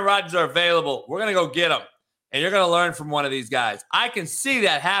 Brady and Aaron Rodgers are available. We're gonna go get them, and you're gonna learn from one of these guys. I can see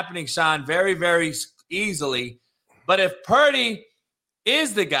that happening, Sean, very, very easily. But if Purdy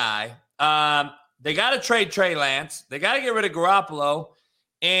is the guy, they got to trade Trey Lance. They got to get rid of Garoppolo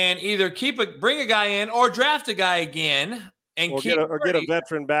and either bring a guy in or draft a guy again and get a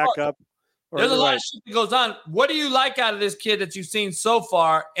veteran backup. There's a lot of shit that goes on. What do you like out of this kid that you've seen so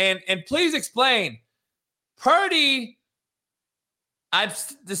far? And please explain. Purdy,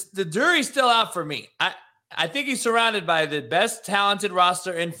 the jury's still out for me. I think he's surrounded by the best talented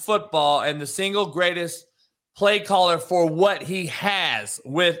roster in football and the single greatest play caller for what he has.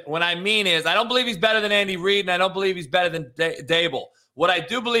 What I mean is, I don't believe he's better than Andy Reid, and I don't believe he's better than Dable. What I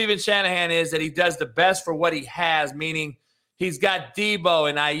do believe in Shanahan is that he does the best for what he has, meaning he's got Debo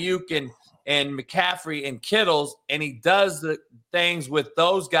and Ayuk and McCaffrey and Kittles, and he does the things with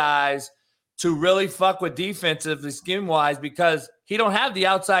those guys to really fuck with defensively scheme-wise, because he don't have the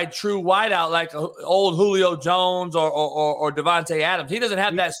outside true wideout like old Julio Jones or Devontae Adams. He doesn't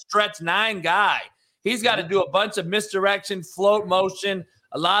have that stretch 9 guy. He's got to do a bunch of misdirection, float motion,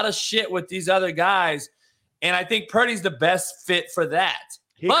 a lot of shit with these other guys. And I think Purdy's the best fit for that.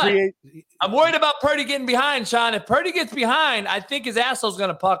 I'm worried about Purdy getting behind, Sean. If Purdy gets behind, I think his asshole's going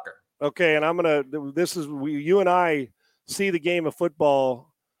to pucker. Okay, and you and I see the game of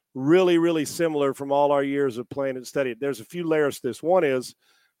football really, really similar from all our years of playing and studying. There's a few layers to this. One is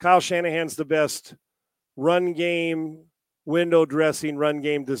Kyle Shanahan's the best run game, window dressing, run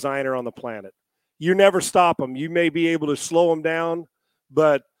game designer on the planet. You never stop him. You may be able to slow him down,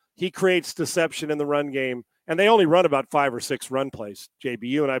 but he creates deception in the run game. And they only run about 5 or 6 run plays, JB.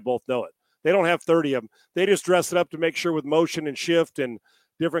 You and I both know it. They don't have 30 of them. They just dress it up to make sure with motion and shift and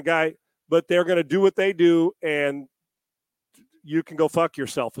different guy. But they're going to do what they do, and you can go fuck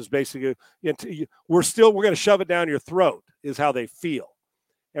yourself is basically we're going to shove it down your throat is how they feel.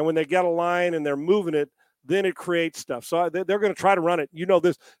 And when they get a line and they're moving it, then it creates stuff. So they're going to try to run it. You know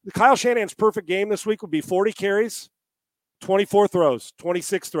this. Kyle Shanahan's perfect game this week would be 40 carries, 24 throws,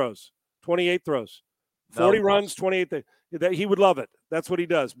 26 throws, 28 throws, 40 runs, 28. He would love it. That's what he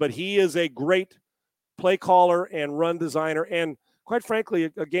does. But he is a great play caller and run designer and, quite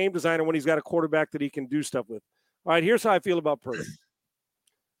frankly, a game designer when he's got a quarterback that he can do stuff with. All right, here's how I feel about Purdy.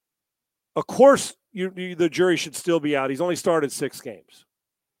 Of course, the jury should still be out. He's only started 6 games.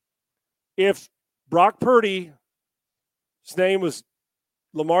 If Brock Purdy, his name was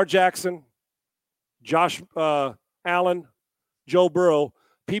Lamar Jackson, Josh Allen, Joe Burrow,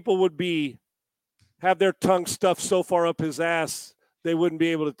 people would have their tongue stuffed so far up his ass they wouldn't be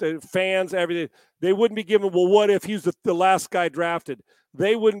able to. Fans, everything, they wouldn't be given. Well, what if he's the last guy drafted?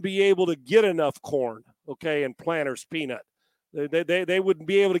 They wouldn't be able to get enough corn, okay, and Planters peanut. They wouldn't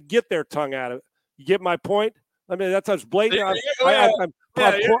be able to get their tongue out of it. You get my point? I mean, that's as blatant. You're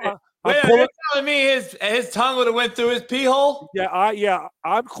telling me his tongue would have went through his pee hole?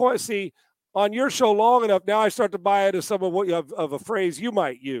 I'm quite see on your show long enough. Now I start to buy into some of what of a phrase you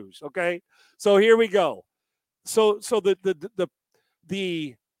might use. Okay, so here we go. So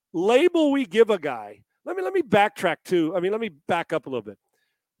the label we give a guy. Let me backtrack too. I mean, let me back up a little bit.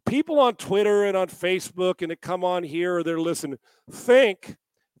 People on Twitter and on Facebook and that come on here or they're listening think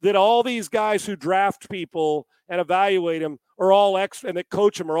that all these guys who draft people and evaluate them are all and that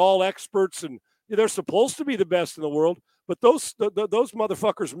coach them are all experts and they're supposed to be the best in the world, but those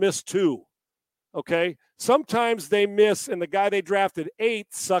motherfuckers miss too. Okay, sometimes they miss, and the guy they drafted 8th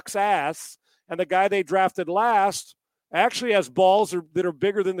sucks ass, and the guy they drafted last actually has balls that are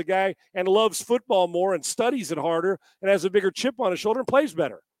bigger than the guy and loves football more and studies it harder and has a bigger chip on his shoulder and plays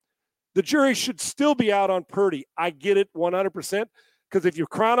better. The jury should still be out on Purdy. I get it 100%, because if you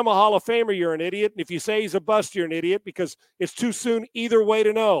crown him a Hall of Famer, you're an idiot. And if you say he's a bust, you're an idiot, because it's too soon either way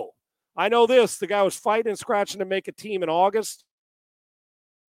to know. I know this. The guy was fighting and scratching to make a team in August.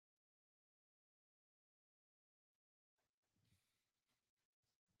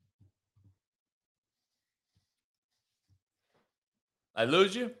 I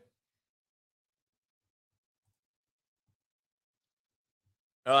lose you?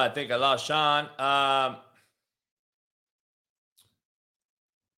 Oh, I think I lost Sean.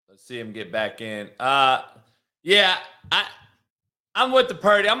 Let's see him get back in. Yeah, I'm with the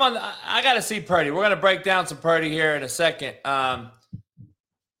Purdy. I got to see Purdy. We're going to break down some Purdy here in a second. But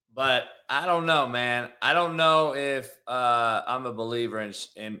I don't know, man. I don't know if I'm a believer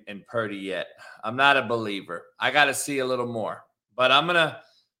in Purdy yet. I'm not a believer. I got to see a little more. But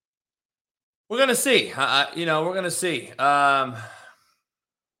we're going to see. We're going to see.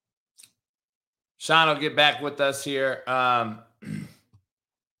 Sean will get back with us here. Let's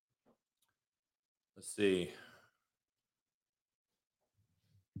see.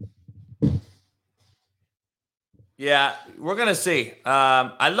 Yeah, we're going to see.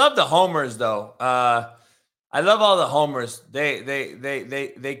 I love the homers, though. I love all the homers.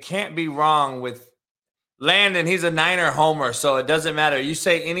 They can't be wrong with Landon. He's a Niner homer, so it doesn't matter. You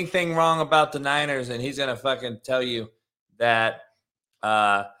say anything wrong about the Niners, and he's gonna fucking tell you that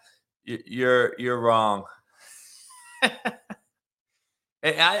you're wrong.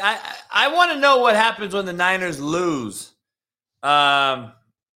 I want to know what happens when the Niners lose. I'm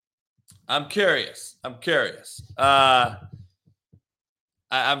curious. I'm curious. I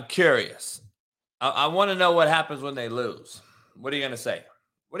want to know what happens when they lose. What are you gonna say?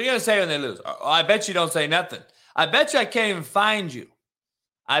 What are you going to say when they lose? Oh, I bet you don't say nothing. I bet you I can't even find you.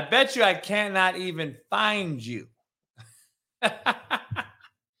 I bet you I cannot even find you.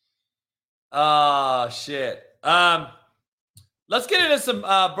 Oh, shit. Let's get into some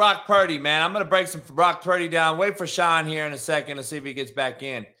Brock Purdy, man. I'm going to break some Brock Purdy down. Wait for Sean here in a second to see if he gets back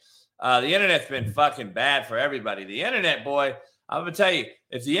in. The internet's been fucking bad for everybody. The internet, boy, I'm going to tell you,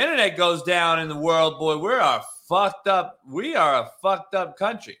 if the internet goes down in the world, boy, we are a fucked up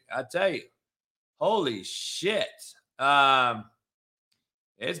country. I tell you. Holy shit.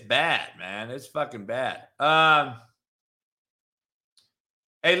 It's bad, man. It's fucking bad.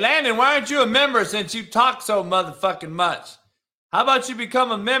 Hey, Landon, why aren't you a member since you talk so motherfucking much? How about you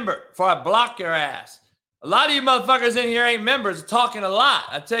become a member before I block your ass? A lot of you motherfuckers in here ain't members, talking a lot.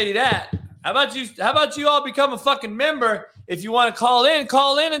 I tell you that. How about you all become a fucking member? If you want to call in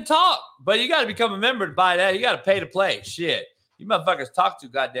and talk. But you got to become a member to buy that. You got to pay to play. Shit. You motherfuckers talk too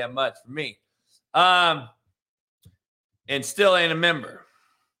goddamn much for me. And still ain't a member.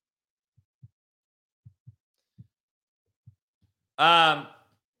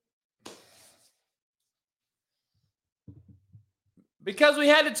 Because we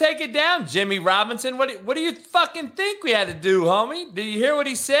had to take it down, Jimmy Robinson. What do you fucking think we had to do, homie? Did you hear what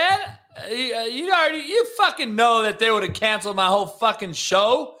he said? You fucking know that they would have canceled my whole fucking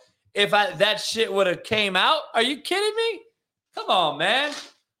show if that shit would have came out. Are you kidding me? Come on, man.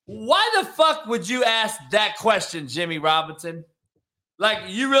 Why the fuck would you ask that question, Jimmy Robinson? Like,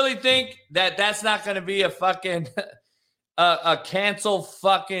 you really think that that's not going to be a fucking a cancel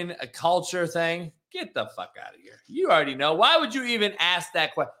fucking culture thing? Get the fuck out of here. You already know. Why would you even ask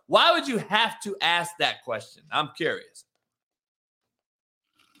that question? Why would you have to ask that question? I'm curious.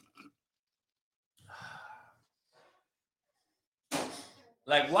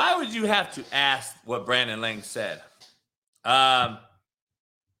 Like, why would you have to ask what Brandon Lang said?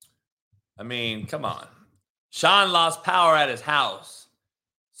 I mean, come on. Sean lost power at his house.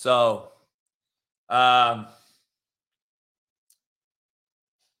 So, yeah,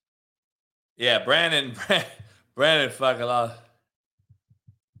 Brandon fucking lost.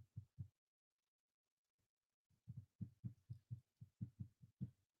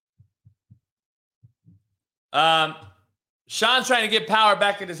 Sean's trying to get power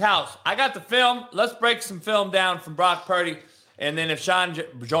back at his house. I got the film. Let's break some film down from Brock Purdy. And then if Sean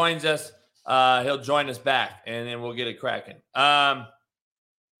joins us, he'll join us back. And then we'll get it cracking.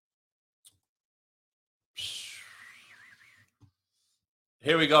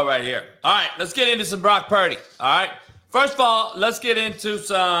 Here we go right here. All right, let's get into some Brock Purdy. All right. First of all, let's get into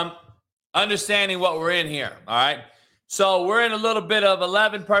some understanding what we're in here. All right. So we're in a little bit of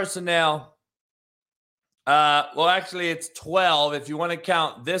 11 personnel. Well, actually, it's 12 if you want to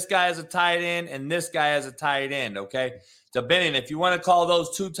count this guy as a tight end and this guy as a tight end, okay? Depending, if you want to call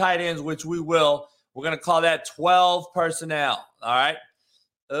those two tight ends, which we will, we're going to call that 12 personnel, all right?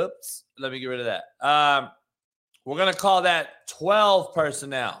 Oops, let me get rid of that. We're going to call that 12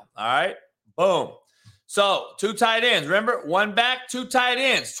 personnel, all right? Boom. So, two tight ends. Remember, one back, two tight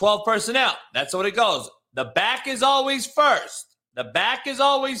ends, 12 personnel. That's what it goes. The back is always first. The back is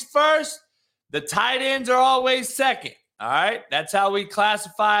always first. The tight ends are always second, all right? That's how we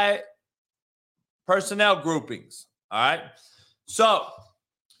classify personnel groupings, all right? So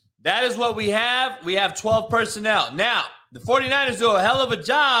that is what we have. We have 12 personnel. Now, the 49ers do a hell of a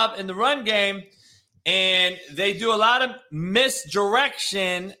job in the run game, and they do a lot of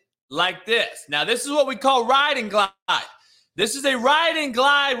misdirection like this. Now, this is what we call ride and glide. This is a ride and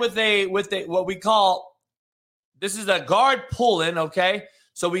glide with what we call, this is a guard pulling, okay?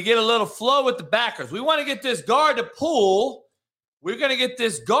 So we get a little flow with the backers. We want to get this guard to pull. We're going to get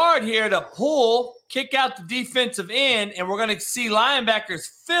this guard here to pull, kick out the defensive end, and we're going to see linebackers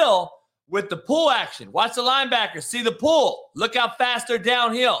fill with the pull action. Watch the linebackers. See the pull. Look how fast they're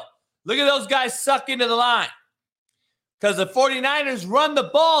downhill. Look at those guys suck into the line. Because the 49ers run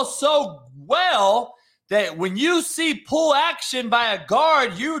the ball so well that when you see pull action by a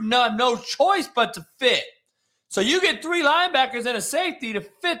guard, you have no choice but to fit. So you get three linebackers and a safety to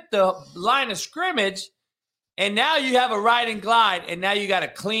fit the line of scrimmage, and now you have a ride and glide, and now you got a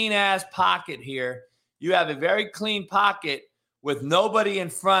clean-ass pocket here. You have a very clean pocket with nobody in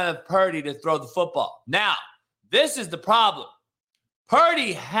front of Purdy to throw the football. Now, this is the problem.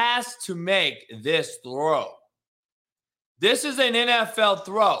 Purdy has to make this throw. This is an NFL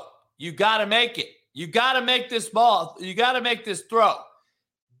throw. You got to make it. You got to make this ball. You got to make this throw.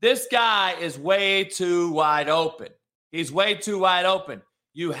 This guy is way too wide open. He's way too wide open.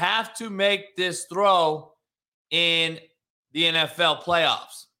 You have to make this throw in the NFL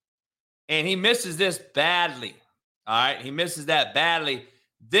playoffs. And he misses this badly. All right? He misses that badly.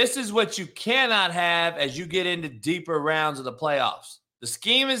 This is what you cannot have as you get into deeper rounds of the playoffs. The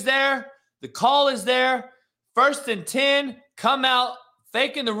scheme is there. The call is there. 1st and 10, come out,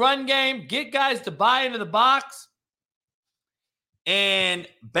 faking the run game, get guys to buy into the box. And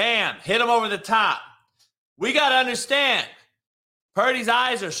bam, hit him over the top. We got to understand, Purdy's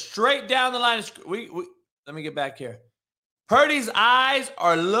eyes are straight down the line. Let me get back here. Purdy's eyes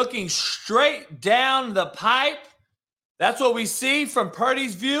are looking straight down the pipe. That's what we see from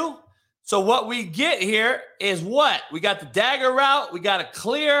Purdy's view. So what we get here is what? We got the dagger route. We got a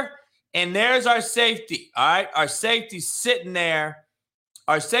clear, and there's our safety. All right, our safety's sitting there.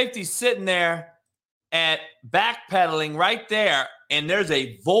 Our safety's sitting there at backpedaling right there, and there's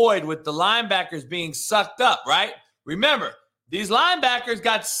a void with the linebackers being sucked up, right? Remember, these linebackers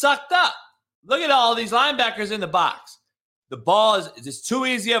got sucked up. Look at all these linebackers in the box. The ball is just too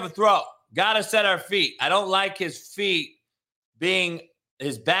easy of a throw. Got to set our feet. I don't like his feet being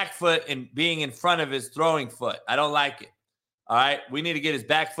his back foot and being in front of his throwing foot. I don't like it. All right? We need to get his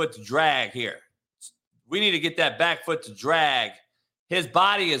back foot to drag here. We need to get that back foot to drag. His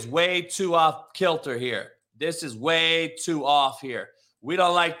body is way too off kilter here. This is way too off here. We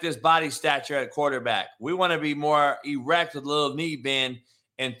don't like this body stature at quarterback. We want to be more erect with a little knee bend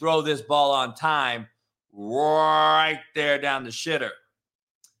and throw this ball on time right there down the shitter.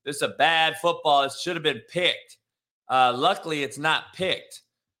 This is a bad football. It should have been picked. Luckily, it's not picked.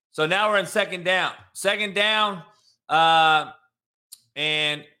 So now we're in second down. Second down,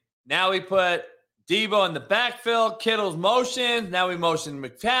 and now we put Debo in the backfield, Kittle's motions. Now we motion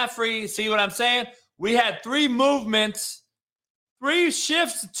McCaffrey. See what I'm saying? We had 3 movements, 3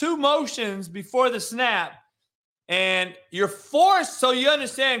 shifts, 2 motions before the snap. And you're forced, so you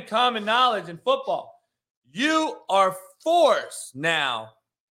understand common knowledge in football. You are forced now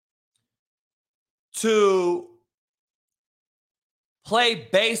to play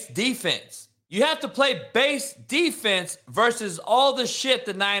base defense. You have to play base defense versus all the shit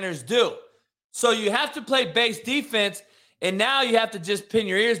the Niners do. So you have to play base defense, and now you have to just pin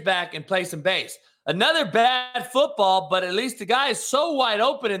your ears back and play some base. Another bad football, but at least the guy is so wide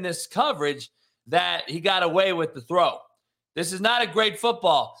open in this coverage that he got away with the throw. This is not a great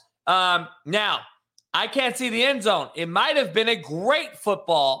football. Now, I can't see the end zone. It might have been a great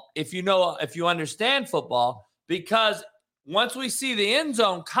football if you understand football, because once we see the end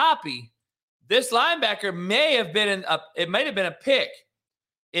zone copy, this linebacker may have been a pick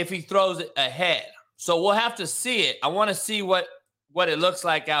if he throws it ahead. So we'll have to see it. I want to see what it looks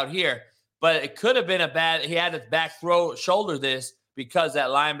like out here. But it could have been he had to shoulder this because that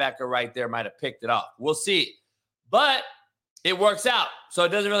linebacker right there might have picked it off. We'll see. But it works out. So it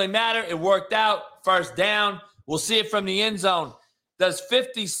doesn't really matter. It worked out. First down. We'll see it from the end zone. Does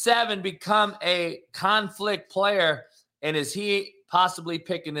 57 become a conflict player? And is he possibly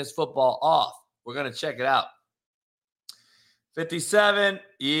picking this football off? We're going to check it out. 57,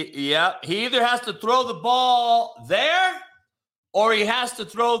 yeah. He either has to throw the ball there or he has to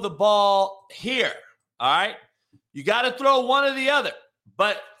throw the ball here, all right? You got to throw one or the other.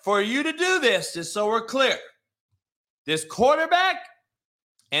 But for you to do this, just so we're clear, this quarterback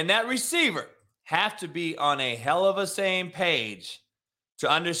and that receiver have to be on a hell of a same page to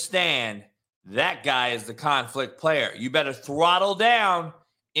understand that guy is the conflict player. You better throttle down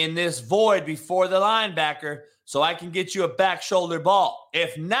in this void before the linebacker so I can get you a back shoulder ball.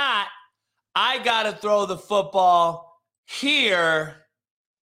 If not, I got to throw the football here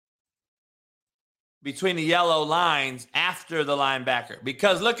between the yellow lines after the linebacker.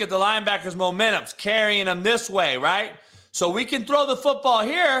 Because look at the linebacker's momentum's carrying them this way, right? So we can throw the football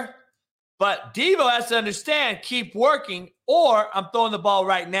here, but Devo has to understand, keep working, or I'm throwing the ball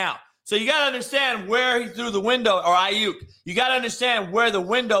right now. So you got to understand where he threw the window, or Ayuk. You got to understand where the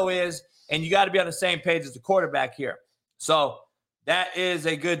window is, and you got to be on the same page as the quarterback here. So that is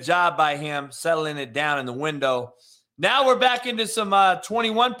a good job by him, settling it down in the window. Now we're back into some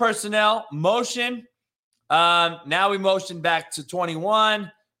 21 personnel motion. Now we motion back to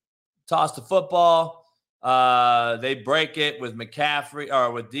 21, toss the football. They break it with McCaffrey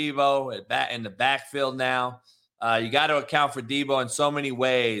or with Devo in the backfield now. You got to account for Devo in so many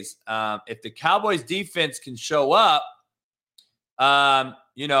ways. If the Cowboys defense can show up,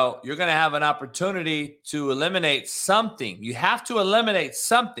 you're going to have an opportunity to eliminate something. You have to eliminate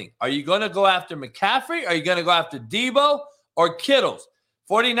something. Are you going to go after McCaffrey? Are you going to go after Devo or Kittles?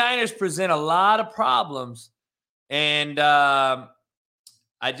 49ers present a lot of problems, and I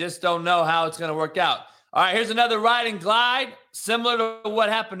just don't know how it's going to work out. All right, here's another ride and glide, similar to what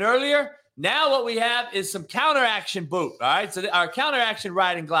happened earlier. Now what we have is some counter-action boot, all right? So our counter-action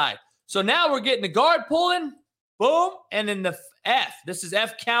ride and glide. So now we're getting the guard pulling, boom, and then the F. This is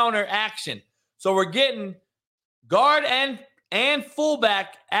F counter action. So we're getting guard and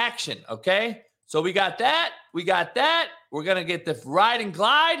fullback action, okay? So we got that. We got that. We're going to get the ride and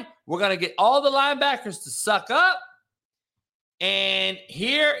glide. We're going to get all the linebackers to suck up. And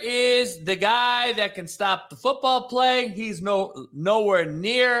here is the guy that can stop the football play. He's nowhere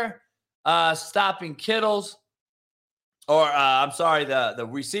near stopping Kittles. Or, the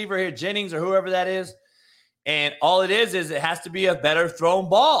receiver here, Jennings or whoever that is. And all it is it has to be a better thrown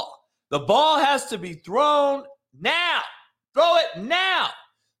ball. The ball has to be thrown now. Throw it now.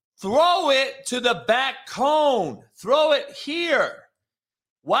 Throw it to the back cone. Throw it here.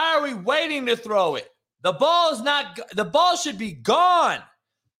 Why are we waiting to throw it? The ball should be gone.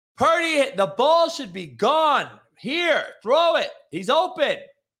 Purdy, the ball should be gone. Here, throw it. He's open.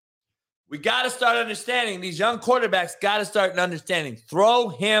 We got to start understanding. These young quarterbacks got to start understanding. Throw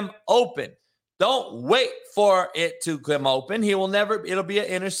him open. Don't wait for it to come open. It'll be an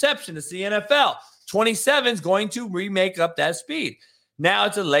interception. It's the NFL. 27 is going to remake up that speed. Now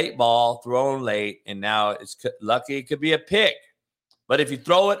it's a late ball, thrown late, and now it's lucky it could be a pick. But if you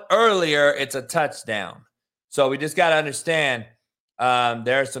throw it earlier, it's a touchdown. So we just got to understand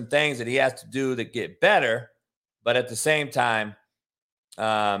there are some things that he has to do to get better. But at the same time,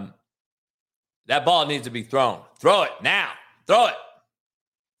 that ball needs to be thrown. Throw it now. Throw it.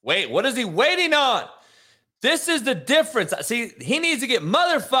 Wait, what is he waiting on? This is the difference. See, he needs to get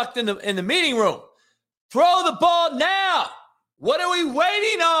motherfucked in the meeting room. Throw the ball now. What are we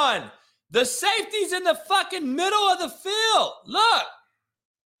waiting on? The safety's in the fucking middle of the field. Look.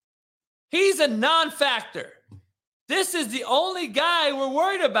 He's a non-factor. This is the only guy we're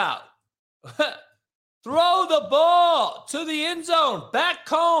worried about. Throw the ball to the end zone. Back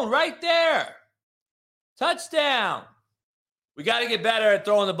cone right there. Touchdown. We got to get better at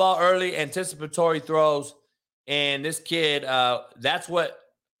throwing the ball early, anticipatory throws. And this kid, that's what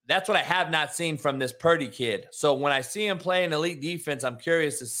I have not seen from this Purdy kid. So when I see him play an elite defense, I'm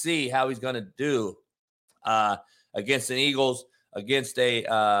curious to see how he's going to do against an Eagles, against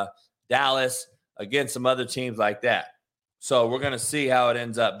a Dallas, against some other teams like that. So we're going to see how it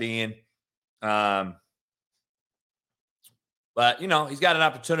ends up being. But, he's got an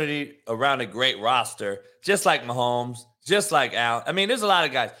opportunity around a great roster, just like Mahomes, just like Allen. I mean, there's a lot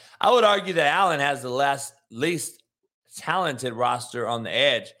of guys. I would argue that Allen has the least talented roster on the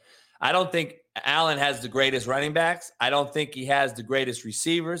edge. I don't think Allen has the greatest running backs. I don't think he has the greatest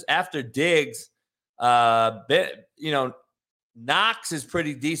receivers. After Diggs, Knox is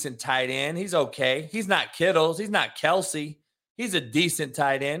pretty decent tight end. He's okay. He's not Kittles. He's not Kelsey. He's a decent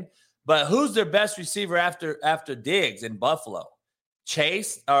tight end. But who's their best receiver after Diggs in Buffalo?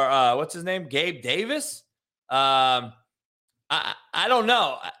 Chase or what's his name? Gabe Davis? I don't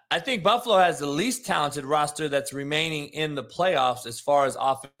know. I think Buffalo has the least talented roster that's remaining in the playoffs as far as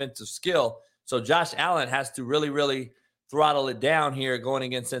offensive skill. So Josh Allen has to really, really throttle it down here going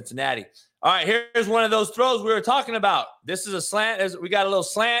against Cincinnati. All right, here's one of those throws we were talking about. This is a slant. We got a little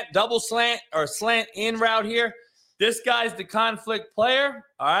slant, double slant, or slant in route here. This guy's the conflict player.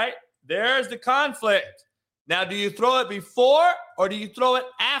 All right, there's the conflict. Now, do you throw it before or do you throw it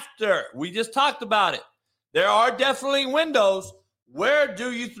after? We just talked about it. There are definitely windows. Where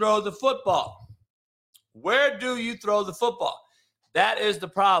do you throw the football? Where do you throw the football? That is the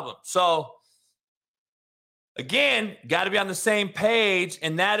problem. So, again, got to be on the same page,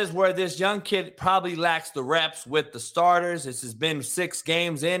 and that is where this young kid probably lacks the reps with the starters. This has been 6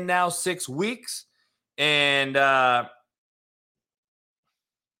 games in now, 6 weeks, and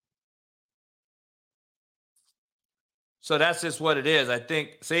so that's just what it is. I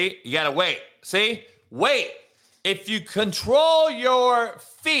think, see, you got to wait. See, wait. If you control your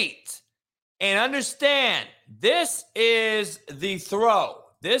feet and understand this is the throw,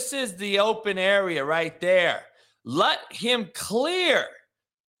 this is the open area right there. Let him clear.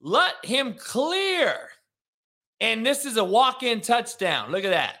 Let him clear. And this is a walk-in touchdown. Look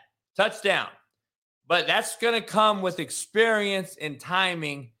at that. Touchdown. But that's going to come with experience and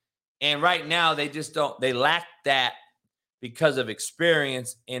timing. And right now, they lack that because of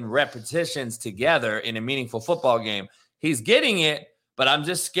experience and repetitions together in a meaningful football game. He's getting it, but I'm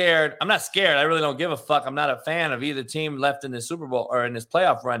just scared. I'm not scared. I really don't give a fuck. I'm not a fan of either team left in the Super Bowl or in this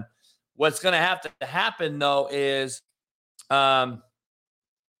playoff run. What's going to have to happen, though, is you're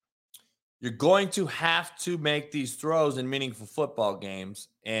going to have to make these throws in meaningful football games,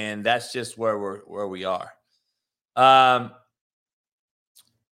 and that's just where we are.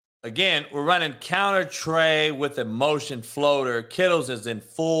 Again, we're running counter tray with a motion floater. Kittles is in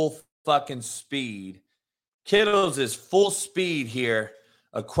full fucking speed. Kittles is full speed here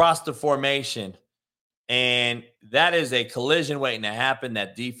across the formation. And that is a collision waiting to happen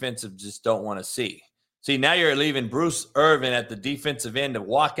that defensive just don't want to see. See, now you're leaving Bruce Irvin at the defensive end to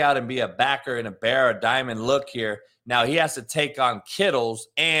walk out and be a backer and a diamond look here. Now he has to take on Kittles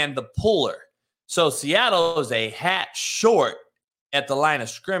and the puller. So Seattle is a hat short at the line of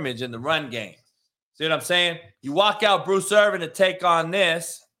scrimmage in the run game. See what I'm saying? You walk out Bruce Irvin to take on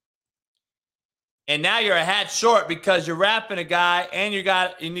this, and now you're a hat short because you're wrapping a guy and you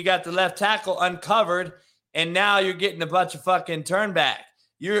got the left tackle uncovered, and now you're getting a bunch of fucking turn back.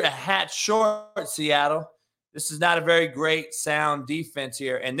 You're a hat short, Seattle. This is not a very great sound defense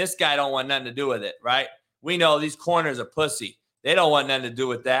here, and this guy don't want nothing to do with it, right? We know these corners are pussy. They don't want nothing to do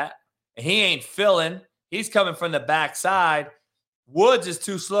with that. And he ain't filling. He's coming from the backside. Woods is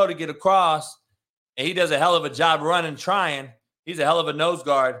too slow to get across, and he does a hell of a job running, trying. He's a hell of a nose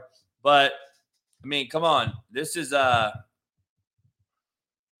guard. But, I mean, come on. This is so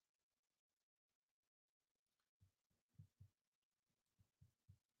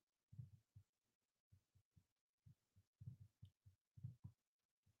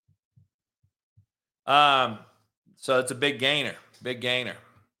it's a big gainer. Big gainer.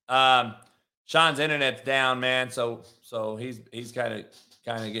 Sean's internet's down, man. So he's kind of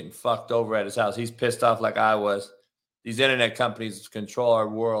getting fucked over at his house. He's pissed off like I was. These internet companies control our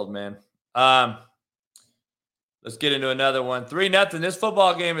world, man. Let's get into another one. 3-0. This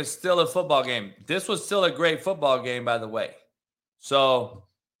football game is still a football game. This was still a great football game, by the way. So,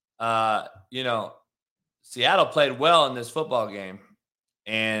 Seattle played well in this football game,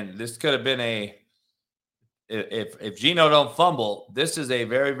 and this could have been if Geno don't fumble, this is a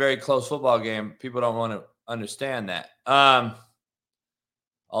very, very close football game. People don't want to understand that. All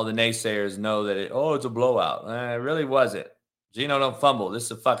the naysayers know that it's a blowout. It really wasn't. Geno don't fumble. This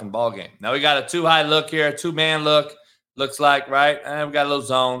is a fucking ball game. Now we got a 2-high look here, a 2-man look. Looks like, right? And we got a little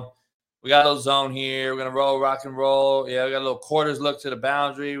zone. We got a little zone here. We're going to roll, rock and roll. Yeah, we got a little quarters look to the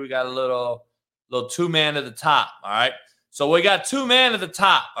boundary. We got a little two-man to the top, all right? So we got two-man to the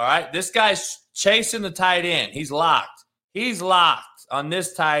top, all right? This guy's chasing the tight end. He's locked. He's locked on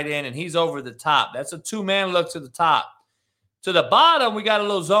this tight end, and he's over the top. That's a two-man look to the top. To the bottom, we got a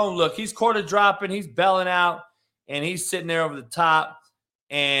little zone look. He's quarter dropping. He's belling out, and he's sitting there over the top.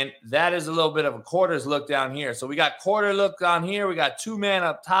 And that is a little bit of a quarters look down here. So we got quarter look down here. We got two-man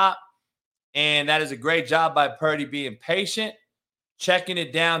up top. And that is a great job by Purdy being patient, checking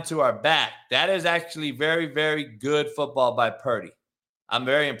it down to our back. That is actually very, very good football by Purdy. I'm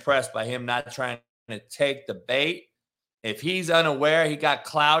very impressed by him not trying to take the bait. If he's unaware, he got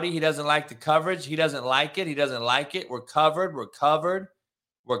cloudy. He doesn't like the coverage. He doesn't like it. He doesn't like it. We're covered. We're covered.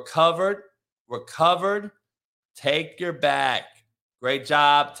 We're covered. We're covered. Take your back. Great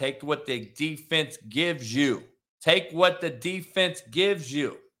job. Take what the defense gives you. Take what the defense gives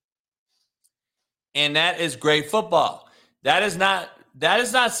you. And that is great football. That is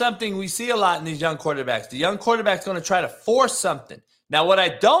not something we see a lot in these young quarterbacks. The young quarterback's going to try to force something. Now, what I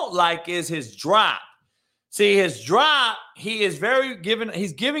don't like is his drop. See, his drop, he's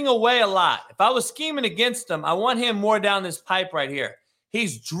giving away a lot. If I was scheming against him, I want him more down this pipe right here.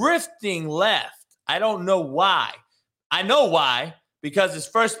 He's drifting left. I don't know why. I know why, because his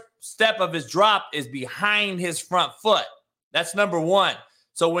first step of his drop is behind his front foot. That's number one.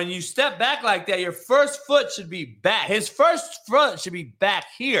 So when you step back like that, your first foot should be back. His first foot should be back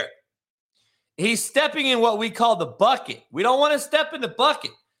here. He's stepping in what we call the bucket. We don't want to step in the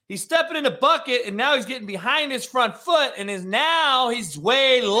bucket. He's stepping in the bucket, and now he's getting behind his front foot, and now he's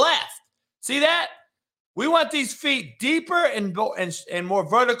way left. See that? We want these feet deeper and more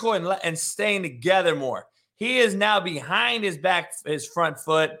vertical and staying together more. He is now behind his front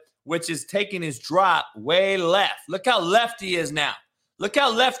foot, which is taking his drop way left. Look how left he is now. Look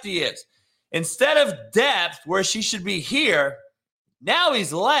how left he is. Instead of depth, where she should be here, now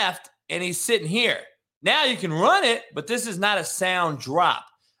he's left and he's sitting here. Now you can run it, but this is not a sound drop.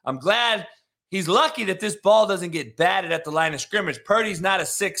 I'm glad he's lucky that this ball doesn't get batted at the line of scrimmage. Purdy's not a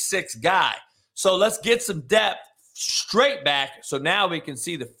 6'6" guy. So let's get some depth straight back so now we can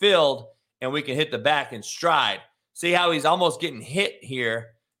see the field and we can hit the back in stride. See how he's almost getting hit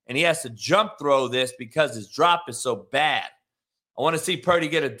here, and he has to jump throw this because his drop is so bad. I want to see Purdy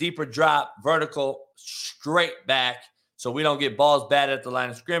get a deeper drop, vertical, straight back, so we don't get balls batted at the line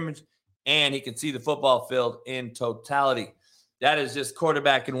of scrimmage, and he can see the football field in totality. That is just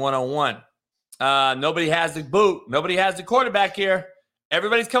quarterbacking 101. Nobody has the boot. Nobody has the quarterback here.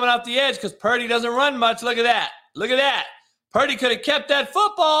 Everybody's coming off the edge because Purdy doesn't run much. Look at that. Look at that. Purdy could have kept that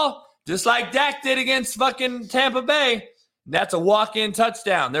football just like Dak did against fucking Tampa Bay. That's a walk-in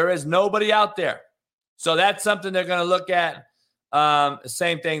touchdown. There is nobody out there. So that's something they're going to look at.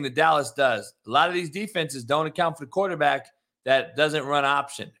 Same thing that Dallas does. A lot of these defenses don't account for the quarterback that doesn't run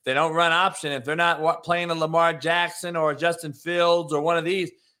option. If they don't run option, if they're not playing a Lamar Jackson or Justin Fields or one of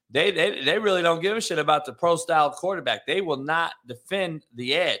these, they really don't give a shit about the pro-style quarterback. They will not defend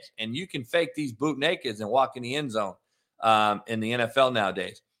the edge. And you can fake these boot nakeds and walk in the end zone in the NFL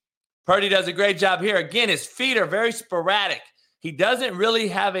nowadays. Purdy does a great job here. Again, his feet are very sporadic. He doesn't really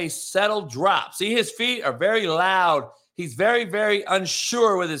have a settled drop. See, his feet are very loud. He's very, very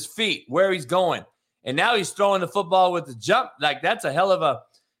unsure with his feet, where he's going. And now he's throwing the football with the jump. Like, that's a hell of a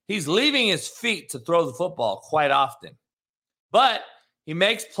 – he's leaving his feet to throw the football quite often. But he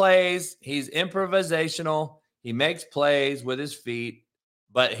makes plays. He's improvisational. He makes plays with his feet,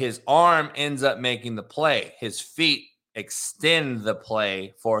 but his arm ends up making the play. His feet extend the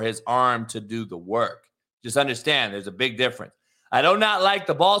play for his arm to do the work. Just understand there's a big difference. I do not like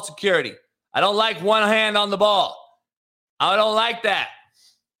the ball security. I don't like one hand on the ball. I don't like that.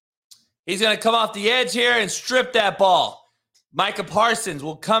 He's going to come off the edge here and strip that ball. Micah Parsons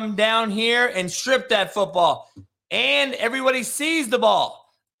will come down here and strip that football. And everybody sees the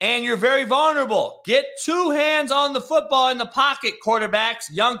ball. And you're very vulnerable. Get two hands on the football in the pocket, quarterbacks.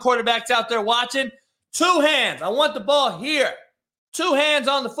 Young quarterbacks out there watching. Two hands. I want the ball here. Two hands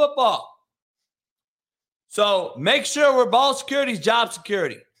on the football. So make sure we're ball security is job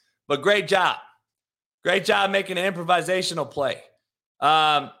security. But great job. Great job making an improvisational play.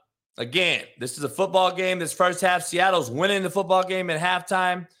 Again, this is a football game. This first half, Seattle's winning the football game at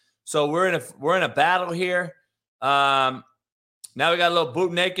halftime. So we're in a battle here. Now we got a little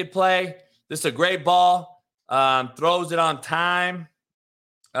boot naked play. This is a great ball. Throws it on time.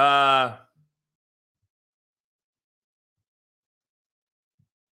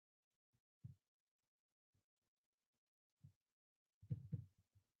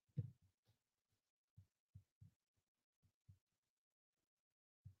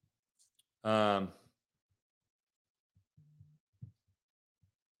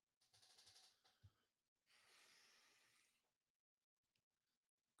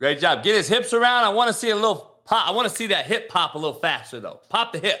 Great job. Get his hips around. I want to see a little pop. I want to see that hip pop a little faster, though.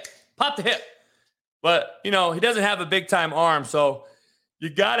 Pop the hip. Pop the hip. But, he doesn't have a big-time arm, so you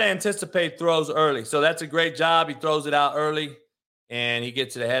got to anticipate throws early. So that's a great job. He throws it out early, and he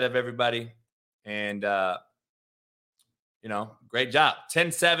gets it ahead of everybody. And, great job.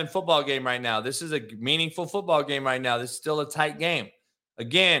 10-7 football game right now. This is a meaningful football game right now. This is still a tight game.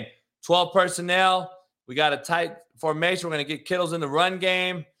 Again, 12 personnel. We got a tight formation. We're going to get Kittles in the run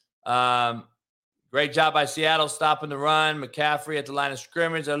game. Great job by Seattle stopping the run. McCaffrey at the line of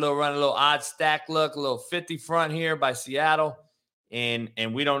scrimmage. A little odd stack look, a little 50 front here by Seattle. And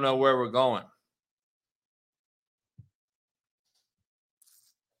we don't know where we're going.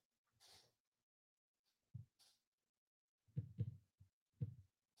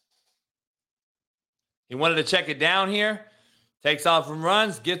 He wanted to check it down here. Takes off and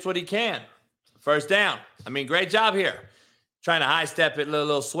runs. Gets what he can. First down. Great job here. Trying to high step it,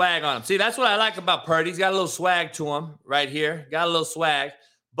 little swag on him. See, that's what I like about Purdy. He's got a little swag to him right here. Got a little swag.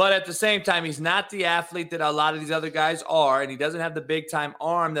 But at the same time, he's not the athlete that a lot of these other guys are, and he doesn't have the big-time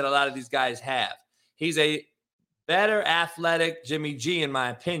arm that a lot of these guys have. He's a better athletic Jimmy G, in my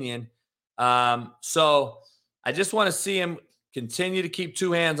opinion. So I just want to see him continue to keep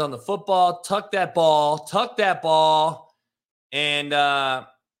two hands on the football, tuck that ball, and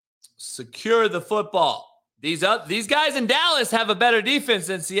secure the football. These guys in Dallas have a better defense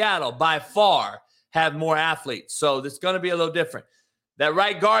than Seattle, by far, have more athletes. So it's going to be a little different. That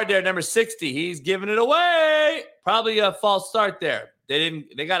right guard there, number 60, he's giving it away. Probably a false start there.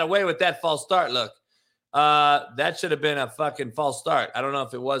 They got away with that false start look. That should have been a fucking false start. I don't know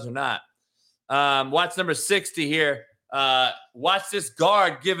if it was or not. Watch number 60 here. Watch this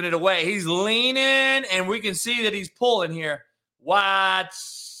guard giving it away. He's leaning, and we can see that he's pulling here. Watch.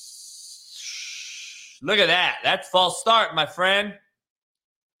 Look at that. That's false start, my friend.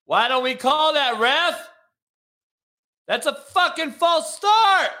 Why don't we call that, ref? That's a fucking false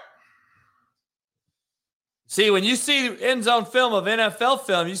start. See, when you see end zone film of NFL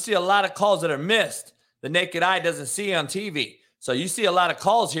film, you see a lot of calls that are missed. The naked eye doesn't see on TV. So you see a lot of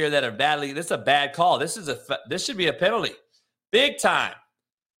calls here that are badly. This is a bad call. This should be a penalty. Big time.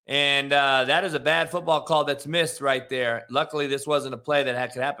 And that is a bad football call that's missed right there. Luckily, this wasn't a play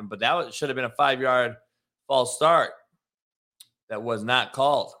that could happen, but that should have been a 5-yard false start that was not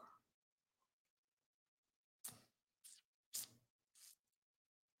called.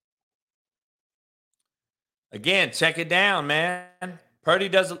 Again, check it down, man. Purdy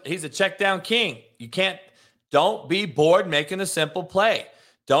he's a check down king. Don't be bored making a simple play.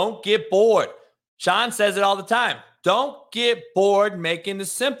 Don't get bored. Sean says it all the time. Don't get bored making the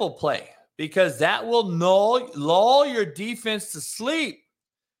simple play because that will lull your defense to sleep.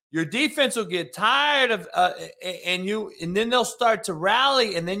 Your defense will get tired of and then they'll start to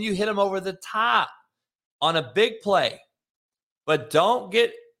rally, and then you hit them over the top on a big play. But don't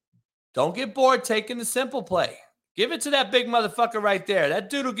get bored taking the simple play. Give it to that big motherfucker right there. That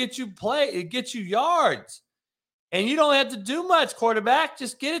dude will get you yards. And you don't have to do much, quarterback.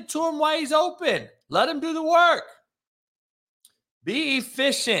 Just get it to him while he's open. Let him do the work. Be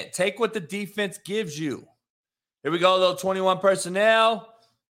efficient. Take what the defense gives you. Here we go, a little 21 personnel.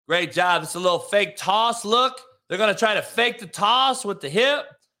 Great job. It's a little fake toss look. They're going to try to fake the toss with the hip.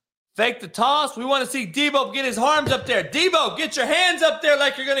 Fake the toss. We want to see Debo get his arms up there. Debo, get your hands up there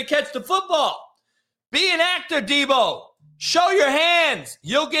like you're going to catch the football. Be an actor, Debo. Show your hands.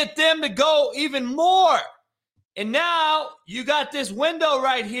 You'll get them to go even more. And now you got this window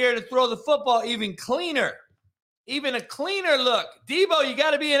right here to throw the football even cleaner. Even a cleaner look. Debo, you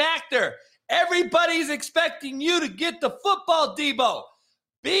got to be an actor. Everybody's expecting you to get the football, Debo.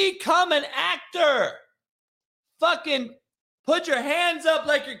 Become an actor. Fucking put your hands up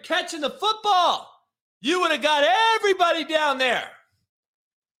like you're catching the football. You would have got everybody down there.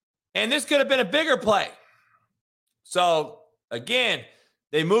 And this could have been a bigger play. So, again,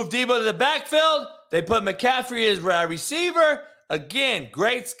 they moved Debo to the backfield. They put McCaffrey as receiver. Again,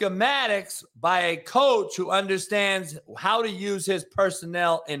 great schematics by a coach who understands how to use his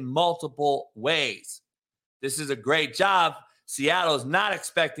personnel in multiple ways. This is a great job. Seattle is not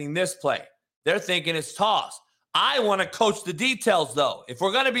expecting this play. They're thinking it's toss. I want to coach the details, though. If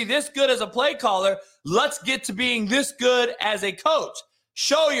we're going to be this good as a play caller, let's get to being this good as a coach.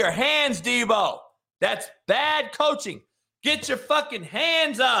 Show your hands, Debo. That's bad coaching. Get your fucking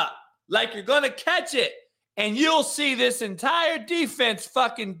hands up like you're going to catch it, and you'll see this entire defense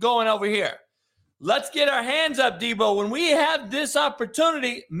fucking going over here. Let's get our hands up, Debo. When we have this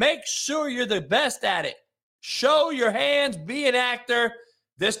opportunity, make sure you're the best at it. Show your hands, be an actor.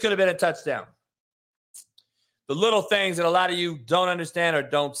 This could have been a touchdown. The little things that a lot of you don't understand or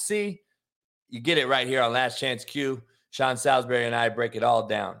don't see, you get it right here on Last Chance Q. Sean Salisbury and I break it all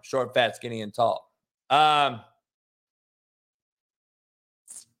down. Short, fat, skinny, and tall.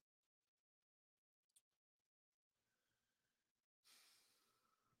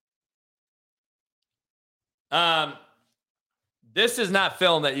 This is not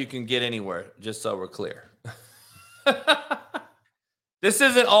film that you can get anywhere, just so we're clear. This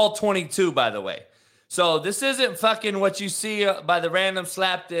isn't all 22, by the way. So this isn't fucking what you see by the random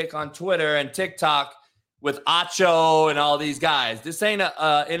slapdick on Twitter and TikTok with Acho and all these guys. This ain't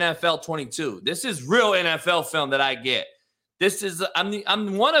a NFL 22. This is real NFL film that I get. This is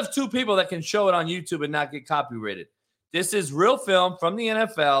I'm one of two people that can show it on YouTube and not get copyrighted. This is real film from the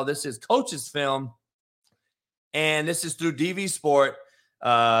NFL. This is coach's film. And this is through DV Sport,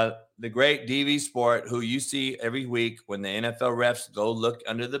 the great DV Sport, who you see every week when the NFL refs go look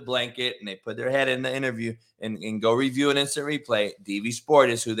under the blanket and they put their head in the interview and go review an instant replay. DV Sport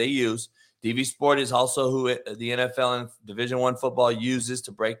is who they use. DV Sport is also who the NFL and Division I football uses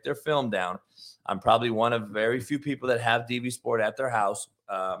to break their film down. I'm probably one of very few people that have DV Sport at their house.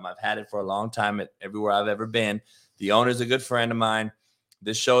 I've had it for a long time everywhere I've ever been. The owner's a good friend of mine.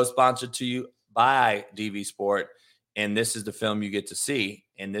 This show is sponsored to you by DV Sport, and this is the film you get to see,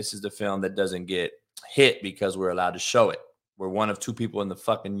 and this is the film that doesn't get hit because we're allowed to show it. We're one of two people in the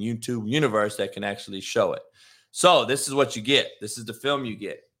fucking YouTube universe that can actually show it. So this is what you get. This is the film you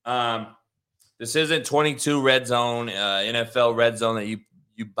get. This isn't 22 red zone, NFL red zone that you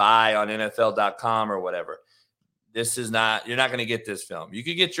buy on NFL.com or whatever. This is not, you're not going to get this film. You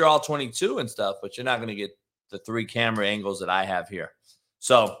could get your all 22 and stuff, but you're not going to get the 3 camera angles that I have here.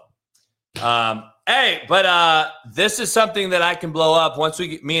 So, this is something that I can blow up once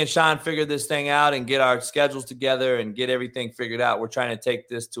me and Sean figure this thing out and get our schedules together and get everything figured out. We're trying to take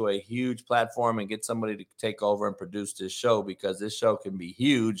this to a huge platform and get somebody to take over and produce this show, because this show can be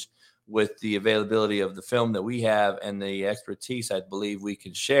huge with the availability of the film that we have and the expertise I believe we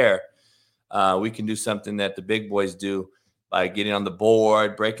can share. We can do something that the big boys do by getting on the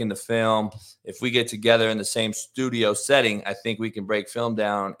board, breaking the film. If we get together in the same studio setting, I think we can break film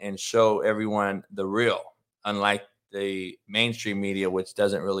down and show everyone the real, unlike the mainstream media, which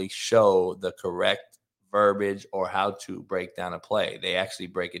doesn't really show the correct verbiage or how to break down a play. They actually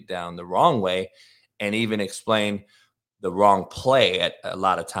break it down the wrong way and even explain the wrong play at a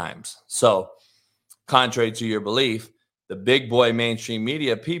lot of times. So contrary to your belief, the big boy mainstream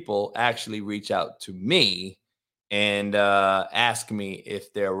media people actually reach out to me and ask me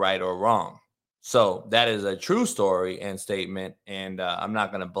if they're right or wrong. So that is a true story and statement, and I'm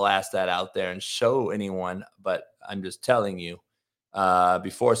not going to blast that out there and show anyone, but I'm just telling you,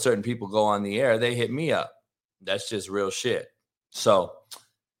 before certain people go on the air, they hit me up. That's just real shit. So,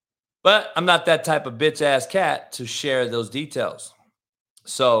 but I'm not that type of bitch-ass cat to share those details.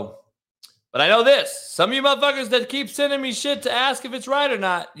 So, but I know this. Some of you motherfuckers that keep sending me shit to ask if it's right or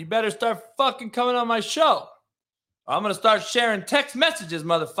not, you better start fucking coming on my show. I'm going to start sharing text messages,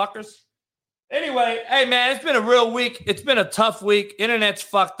 motherfuckers. Anyway, hey, man, it's been a real week. It's been a tough week. Internet's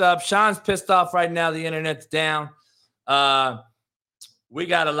fucked up. Sean's pissed off right now. The internet's down. We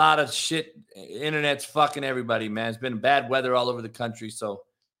got a lot of shit. Internet's fucking everybody, man. It's been bad weather all over the country, so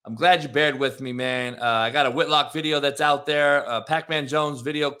I'm glad you bared with me, man. I got a Whitlock video that's out there. Pac-Man Jones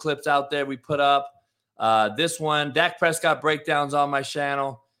video clips out there we put up. This one, Dak Prescott breakdowns on my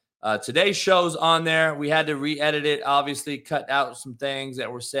channel. Today's show's on there. We had to re-edit it, obviously cut out some things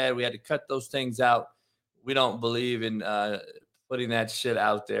that were said. We had to cut those things out. We don't believe in putting that shit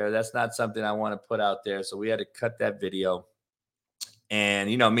out there. That's not something I want to put out there. So we had to cut that video. And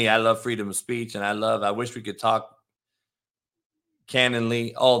you know me, I love freedom of speech, and I wish we could talk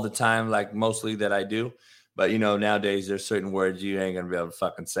cannonly all the time, like mostly that I do. But, you know, nowadays there's certain words you ain't going to be able to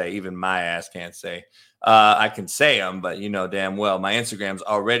fucking say. Even my ass can't say. I can say them, but you know damn well my Instagram's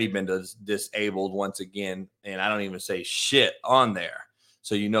already been disabled once again, and I don't even say shit on there.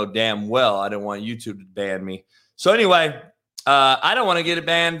 So you know damn well I don't want YouTube to ban me. So anyway, I don't want to get it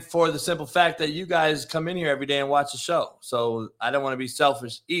banned for the simple fact that you guys come in here every day and watch the show. So I don't want to be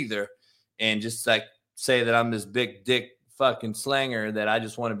selfish either and just like say that I'm this big dick fucking slanger that I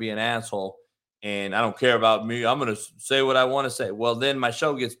just want to be an asshole. And I don't care about me. I'm going to say what I want to say. Well, then my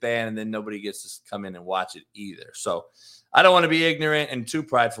show gets banned, and then nobody gets to come in and watch it either. So I don't want to be ignorant and too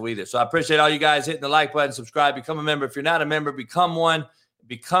prideful either. So I appreciate all you guys hitting the like button, subscribe, become a member. If you're not a member, become one.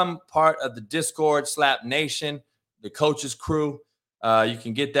 Become part of the Discord, Slap Nation, the coaches crew. You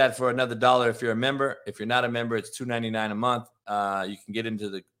can get that for another $1 if you're a member. If you're not a member, it's $2.99 a month. You can get into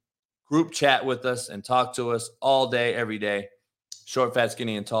the group chat with us and talk to us all day, every day. Short, fat,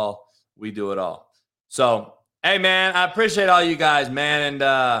 skinny, and tall. We do it all. So, hey, man, I appreciate all you guys, man.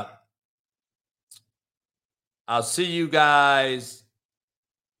 And I'll see you guys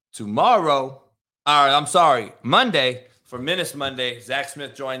tomorrow. All right, I'm sorry, Monday for Menace Monday. Zach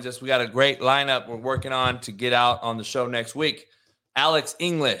Smith joins us. We got a great lineup we're working on to get out on the show next week. Alex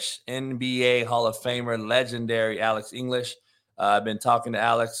English, NBA Hall of Famer, legendary Alex English. I've been talking to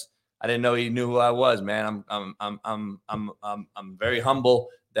Alex. I didn't know he knew who I was, man. I'm very humble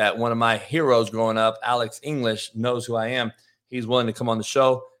that one of my heroes growing up, Alex English, knows who I am. He's willing to come on the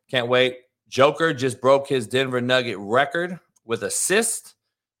show. Can't wait. Joker just broke his Denver Nugget record with assists.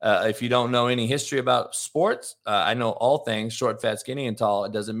 If you don't know any history about sports, I know all things short, fat, skinny, and tall.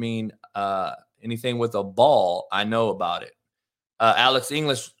 It doesn't mean anything with a ball. I know about it. Alex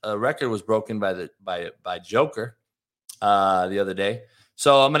English record was broken by Joker the other day.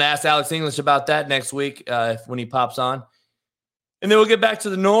 So I'm going to ask Alex English about that next week when he pops on. And then we'll get back to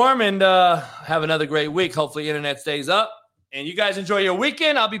the norm and have another great week. Hopefully internet stays up. And you guys enjoy your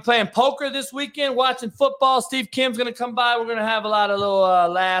weekend. I'll be playing poker this weekend, watching football. Steve Kim's going to come by. We're going to have a lot of little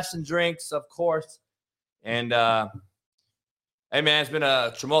laughs and drinks, of course. And, hey, man, it's been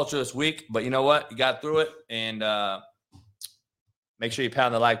a tumultuous week. But you know what? You got through it. And make sure you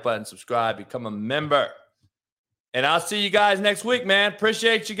pound the like button, subscribe, become a member. And I'll see you guys next week, man.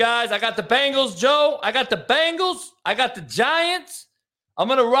 Appreciate you guys. I got the Bengals, Joe. I got the Bengals. I got the Giants. I'm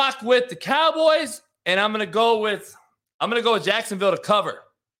going to rock with the Cowboys. And I'm going to go with Jacksonville to cover.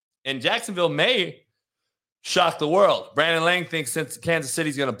 And Jacksonville may shock the world. Brandon Lang thinks since Kansas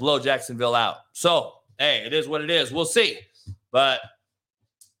City's going to blow Jacksonville out. So, hey, it is what it is. We'll see. But,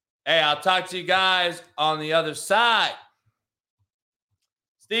 hey, I'll talk to you guys on the other side.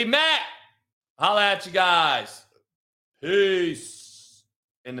 Steve Mack, holla at you guys. Peace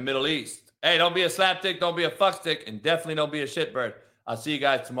in the Middle East. Hey, don't be a slapdick, don't be a fuckstick, and definitely don't be a shitbird. I'll see you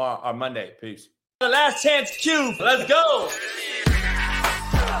guys tomorrow or Monday. Peace. The last chance cube. Let's go.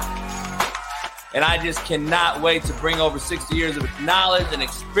 And I just cannot wait to bring over 60 years of knowledge and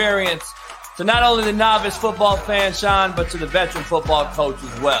experience to not only the novice football fan, Sean, but to the veteran football coach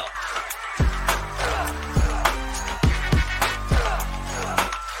as well.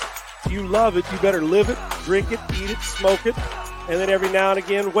 You love it, you better live it, drink it, eat it, smoke it, and then every now and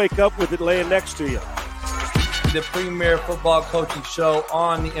again wake up with it laying next to you. The premier football coaching show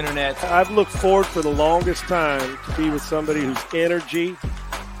on the internet. I've looked forward for the longest time to be with somebody whose energy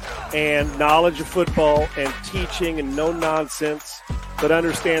and knowledge of football and teaching and no nonsense, but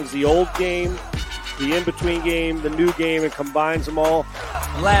understands the old game, the in-between game, the new game, and combines them all.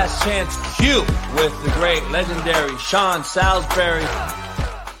 Last Chance Q with the great legendary Sean Salisbury.